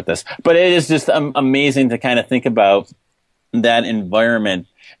nowhere with this, but it is just amazing to kind of think about that environment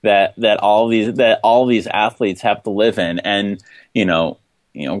that all these athletes have to live in. And,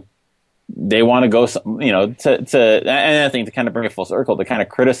 they want to go, and I think to kind of bring it full circle, to kind of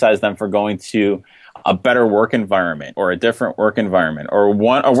criticize them for going to a better work environment or a different work environment or a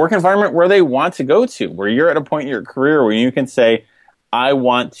work environment where they want to go to, where you're at a point in your career where you can say, I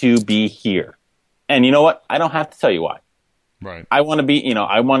want to be here. And you know what? I don't have to tell you why. Right. I want to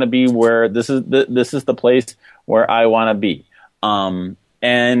be where this is the place where I want to be. I'm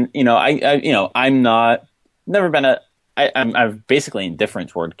basically indifferent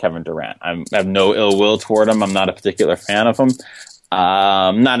toward Kevin Durant. I have no ill will toward him. I'm not a particular fan of him.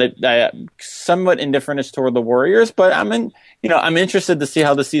 Somewhat indifferent toward the Warriors, but I'm interested to see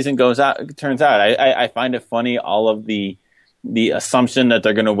how the season turns out. I find it funny, all of the assumption that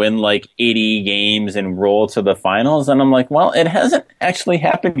they're going to win like 80 games and roll to the finals. And I'm like, well, it hasn't actually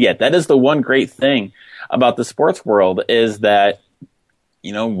happened yet. That is the one great thing about the sports world, is that,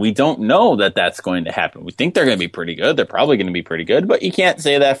 we don't know that that's going to happen. We think they're going to be pretty good. They're probably going to be pretty good, but you can't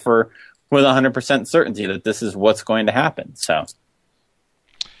say that with 100% certainty that this is what's going to happen. So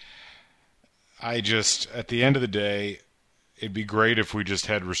at the end of the day, it'd be great if we just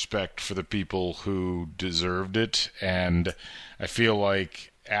had respect for the people who deserved it. And I feel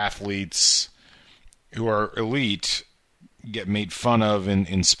like athletes who are elite get made fun of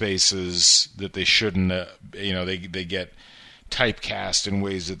in spaces that they shouldn't. They get typecast in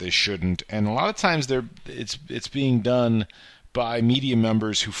ways that they shouldn't. And a lot of times it's being done by media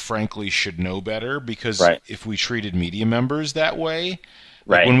members who frankly should know better, because if we treated media members that way,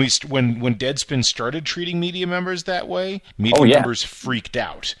 right. When Deadspin started treating media members that way, media members freaked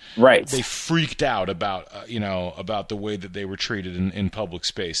out. Right. They freaked out about about the way that they were treated in public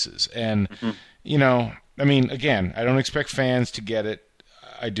spaces. And again, I don't expect fans to get it.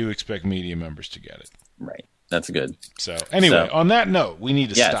 I do expect media members to get it. Right. That's good. So anyway, on that note, we need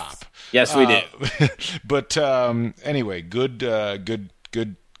to stop. Yes, we do. But anyway, good job,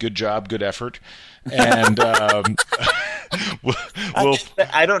 good effort, and I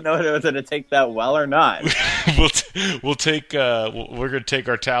don't know whether to take that well or not. We're going to take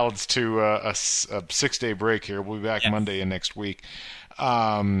our talents to a 6-day break here. We'll be back Monday and next week.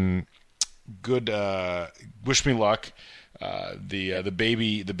 Wish me luck. The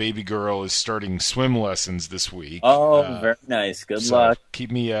baby girl is starting swim lessons this week. Oh, very nice. Good luck.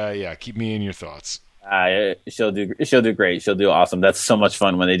 Keep me in your thoughts. She'll do great. She'll do awesome. That's so much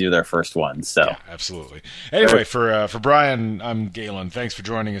fun when they do their first one. So yeah, absolutely. Anyway, for Brian, I'm Galen. Thanks for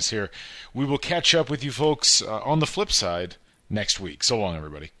joining us here. We will catch up with you folks on the flip side next week. So long,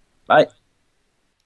 everybody. Bye.